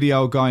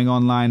video going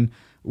online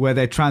where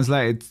they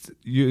translated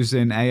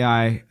using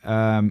AI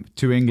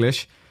to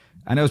English.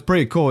 And it was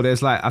pretty cool.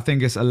 There's I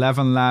think it's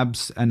 11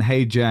 Labs and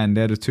Hey Gen.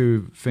 They're the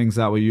two things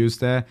that were used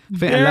there. I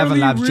think 11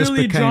 Labs just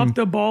became... dropped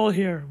the ball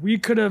here. We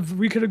could have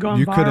gone viral.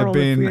 You could have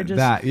been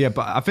that. Yeah,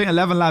 but I think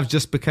 11 Labs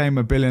just became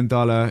 $1 billion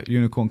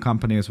unicorn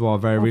company as well,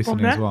 very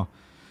recently as well.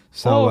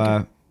 So,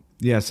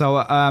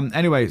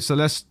 anyway, so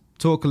let's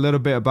talk a little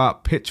bit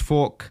about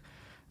Pitchfork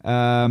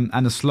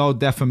and the slow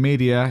death of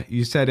media.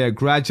 You said it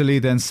gradually,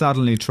 then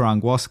suddenly,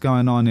 Trung. What's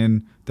going on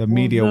in the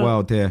media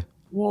world here?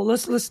 Well,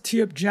 let's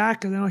tee up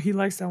Jack, because I know he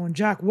likes that one.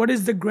 Jack, what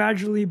is the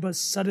gradually but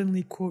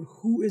suddenly quote?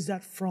 Who is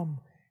that from,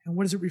 and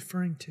what is it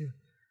referring to?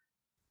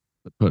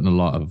 Putting a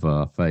lot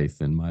of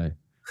faith in my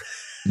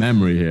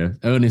memory here.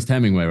 Ernest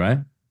Hemingway, right?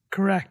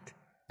 Correct.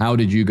 How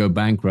did you go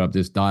bankrupt?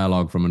 This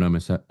dialogue from an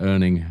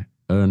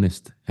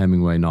Ernest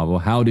Hemingway novel.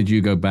 How did you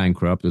go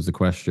bankrupt is the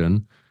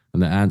question,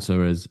 and the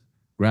answer is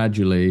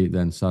gradually,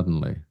 then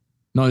suddenly.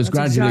 No, it's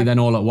gradually, then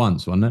all at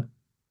once, wasn't it?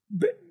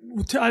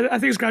 I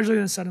think it's gradually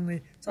then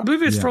suddenly. So I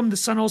believe it's from The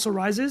Sun Also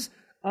Rises.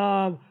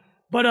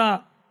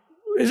 But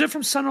is it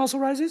from Sun Also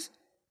Rises?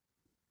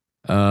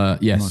 Yes.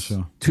 I'm not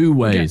sure. 2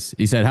 ways.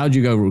 Okay. He said, how'd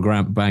you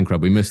go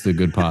bankrupt? We missed a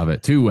good part of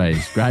it. 2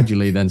 ways.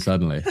 Gradually, then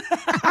suddenly.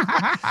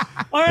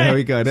 All right. There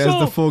we go. There's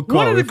the full quote.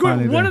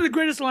 One of the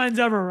greatest lines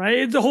ever,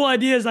 right? The whole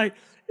idea is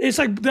it's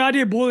like the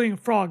idea of boiling a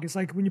frog. It's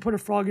like when you put a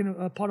frog in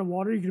a pot of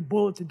water, you can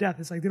boil it to death.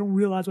 It's like they don't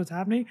realize what's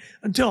happening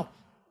until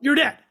you're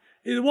dead.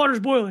 The water's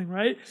boiling,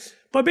 right?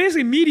 But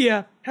basically,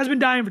 media has been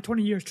dying for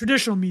 20 years,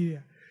 traditional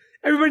media.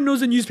 Everybody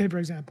knows the newspaper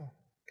example.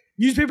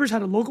 Newspapers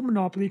had a local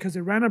monopoly because they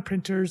ran on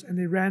printers and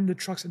they ran the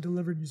trucks that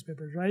delivered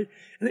newspapers, right?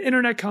 And the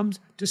internet comes,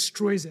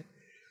 destroys it.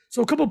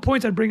 So a couple of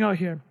points I'd bring out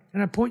here,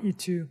 and I point you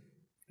to,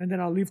 and then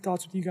I'll leave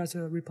thoughts with you guys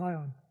to reply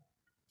on.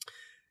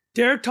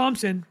 Derek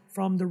Thompson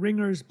from the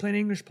Ringer's Plain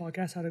English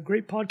podcast had a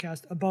great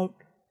podcast about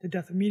the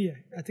death of media.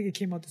 I think it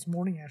came out this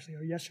morning, actually,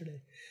 or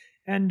yesterday.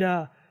 And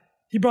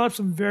he brought up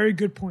some very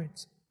good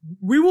points.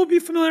 We will be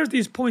familiar with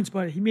these points,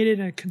 but he made it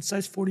in a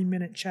concise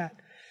 40-minute chat.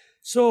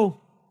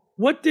 So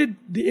what did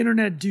the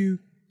internet do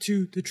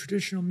to the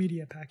traditional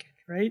media package,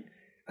 right?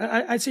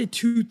 I'd say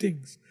 2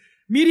 things.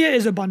 Media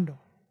is a bundle.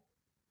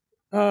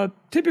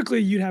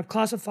 typically you'd have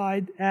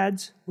classified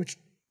ads, which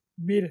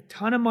made a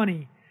ton of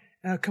money,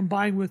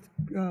 combined with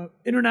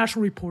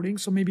international reporting,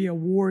 so maybe a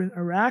war in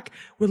Iraq,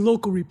 with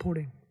local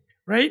reporting,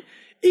 right?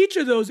 Each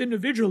of those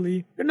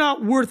individually, they're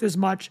not worth as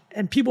much,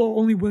 and people are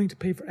only willing to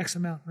pay for X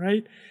amount,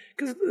 right?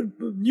 Because the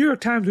New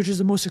York Times, which is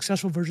the most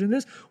successful version of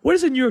this, what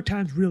is the New York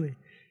Times really?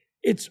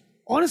 It's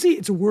honestly,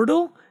 it's a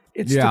Wordle.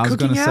 It's the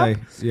cooking app,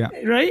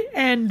 right?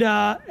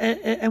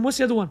 And what's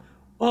the other one?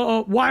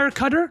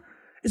 Wirecutter.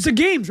 It's the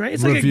games, right?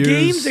 It's reviews, like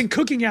a games and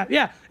cooking app.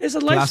 Yeah, it's a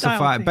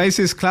lifestyle thing.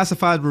 Basically, it's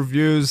classified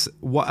reviews.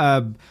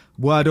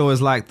 Wordle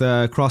is like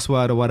the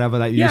crossword or whatever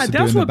that you used to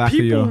do in the back of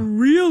your... Yeah, that's what people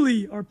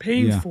really are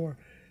paying for.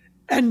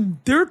 And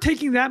they're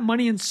taking that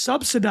money and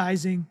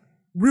subsidizing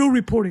real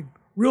reporting,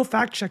 real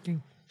fact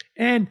checking.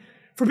 And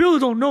for people who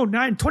don't know,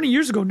 20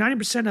 years ago,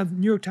 90% of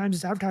New York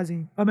Times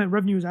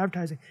revenue is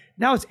advertising.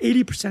 Now it's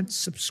 80%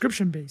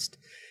 subscription based.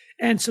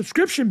 And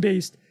subscription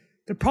based,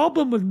 the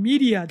problem with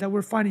media that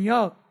we're finding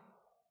out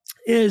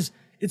is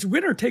it's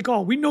winner take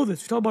all. We know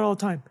this. We talk about it all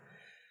the time.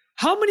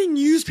 How many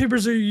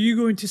newspapers are you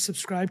going to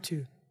subscribe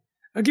to?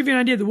 I'll give you an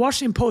idea. The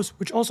Washington Post,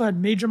 which also had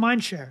major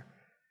mind share,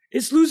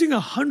 it's losing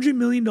 $100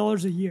 million a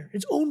year.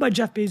 It's owned by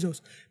Jeff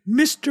Bezos.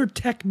 Mr.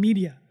 Tech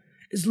Media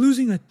is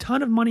losing a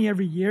ton of money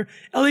every year.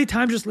 LA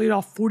Times just laid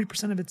off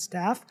 40% of its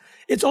staff.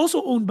 It's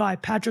also owned by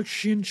Patrick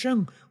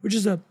Shin-Chung, which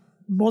is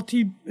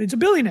it's a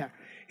billionaire.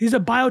 He's a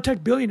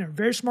biotech billionaire,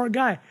 very smart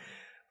guy.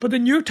 But the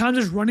New York Times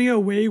is running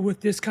away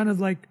with this kind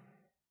of like,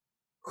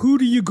 who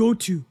do you go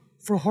to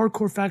for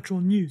hardcore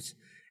factual news?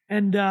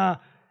 And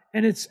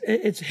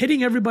it's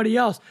hitting everybody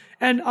else.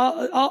 And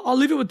I'll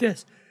leave it with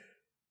this.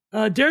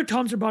 Derek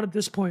Thompson brought up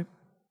this point.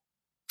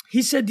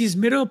 He said these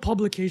middle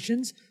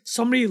publications,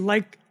 somebody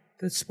like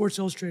the Sports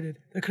Illustrated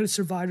that could have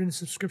survived in the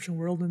subscription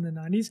world in the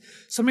 90s,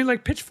 somebody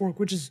like Pitchfork,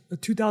 which is a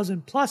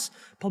 2000 plus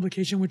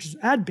publication, which is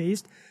ad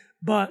based,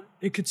 but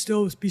it could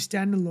still be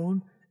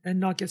standalone and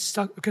not get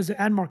stuck because the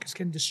ad market's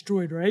getting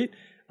destroyed, right?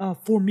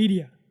 For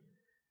media.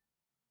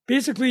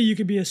 Basically, you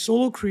could be a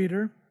solo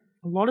creator.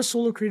 A lot of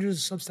solo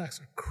creators of Substacks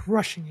are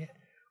crushing it.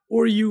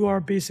 Or you are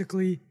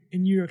basically a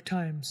New York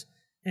Times,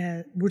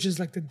 which is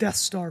like the Death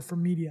Star for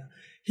media.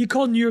 He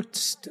called New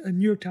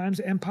York Times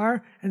the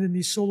empire, and then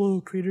these solo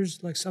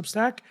creators like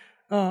Substack,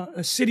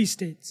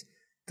 city-states.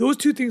 Those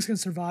two things can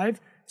survive.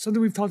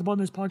 Something we've talked about in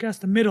this podcast.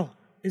 The middle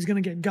is going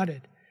to get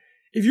gutted.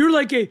 If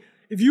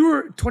you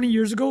were 20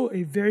 years ago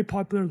a very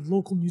popular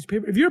local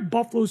newspaper, if you're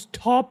Buffalo's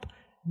top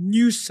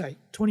news site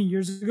 20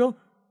 years ago,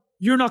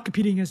 you're not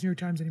competing against New York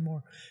Times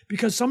anymore,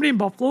 because somebody in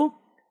Buffalo,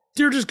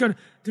 they're just gonna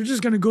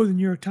go to the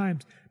New York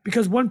Times.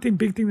 Because one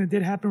big thing that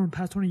did happen in the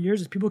past 20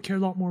 years is people care a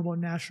lot more about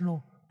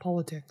national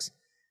politics.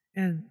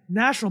 And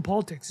national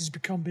politics has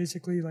become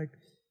basically like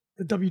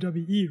the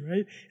WWE,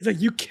 right? It's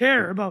like you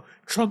care about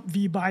Trump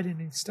v. Biden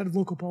instead of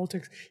local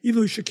politics, even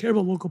though you should care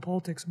about local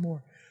politics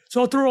more. So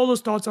I'll throw all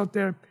those thoughts out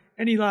there.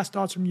 Any last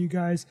thoughts from you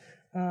guys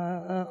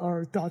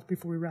or thoughts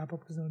before we wrap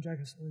up, because I know Jack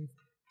has to leave?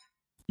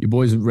 You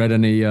boys read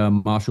any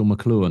Marshall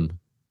McLuhan?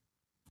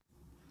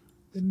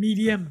 The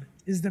medium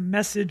is the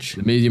message.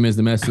 The medium is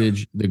the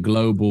message. The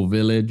global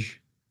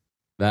village.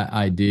 That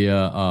idea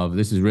of,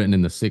 this is written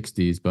in the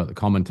 60s, but the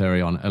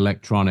commentary on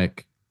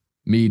electronic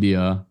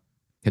media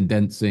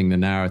condensing the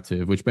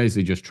narrative, which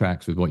basically just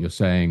tracks with what you're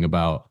saying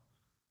about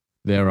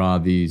there are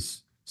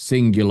these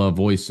singular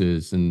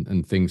voices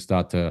and things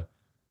start to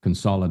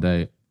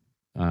consolidate.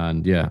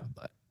 And yeah,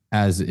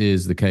 as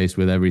is the case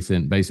with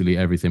everything, basically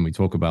everything we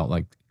talk about,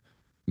 like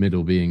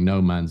middle being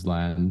no man's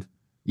land.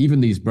 Even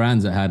these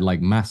brands that had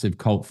like massive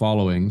cult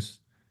followings,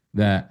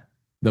 that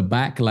the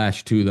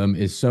backlash to them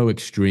is so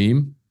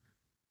extreme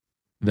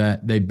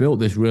that they built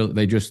this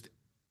they just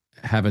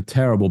have a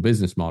terrible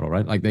business model,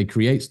 right? Like they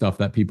create stuff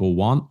that people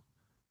want,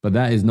 but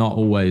that is not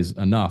always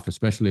enough,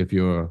 especially if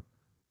you're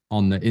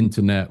on the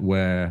internet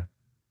where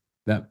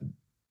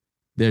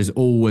there's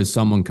always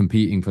someone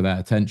competing for that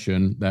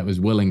attention that was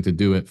willing to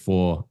do it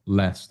for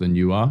less than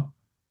you are.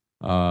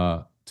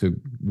 To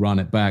run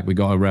it back, we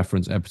got to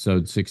reference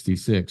episode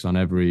 66 on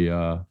every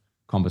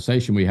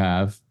conversation we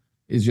have.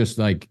 Is just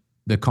like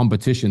the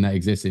competition that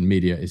exists in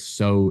media is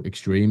so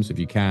extreme. So if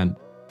you can't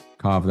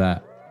carve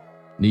that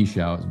niche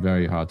out, it's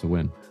very hard to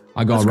win.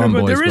 I got to run,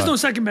 boys. There is no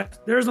second best.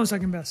 There is no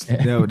second best.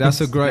 No,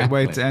 that's a great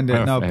way to end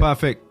it. No,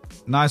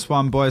 perfect. Nice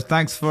one, boys.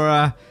 Thanks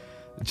for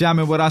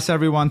jamming with us,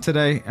 everyone,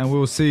 today, and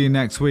we'll see you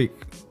next week.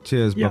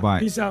 Cheers. Bye-bye.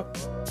 Peace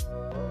out.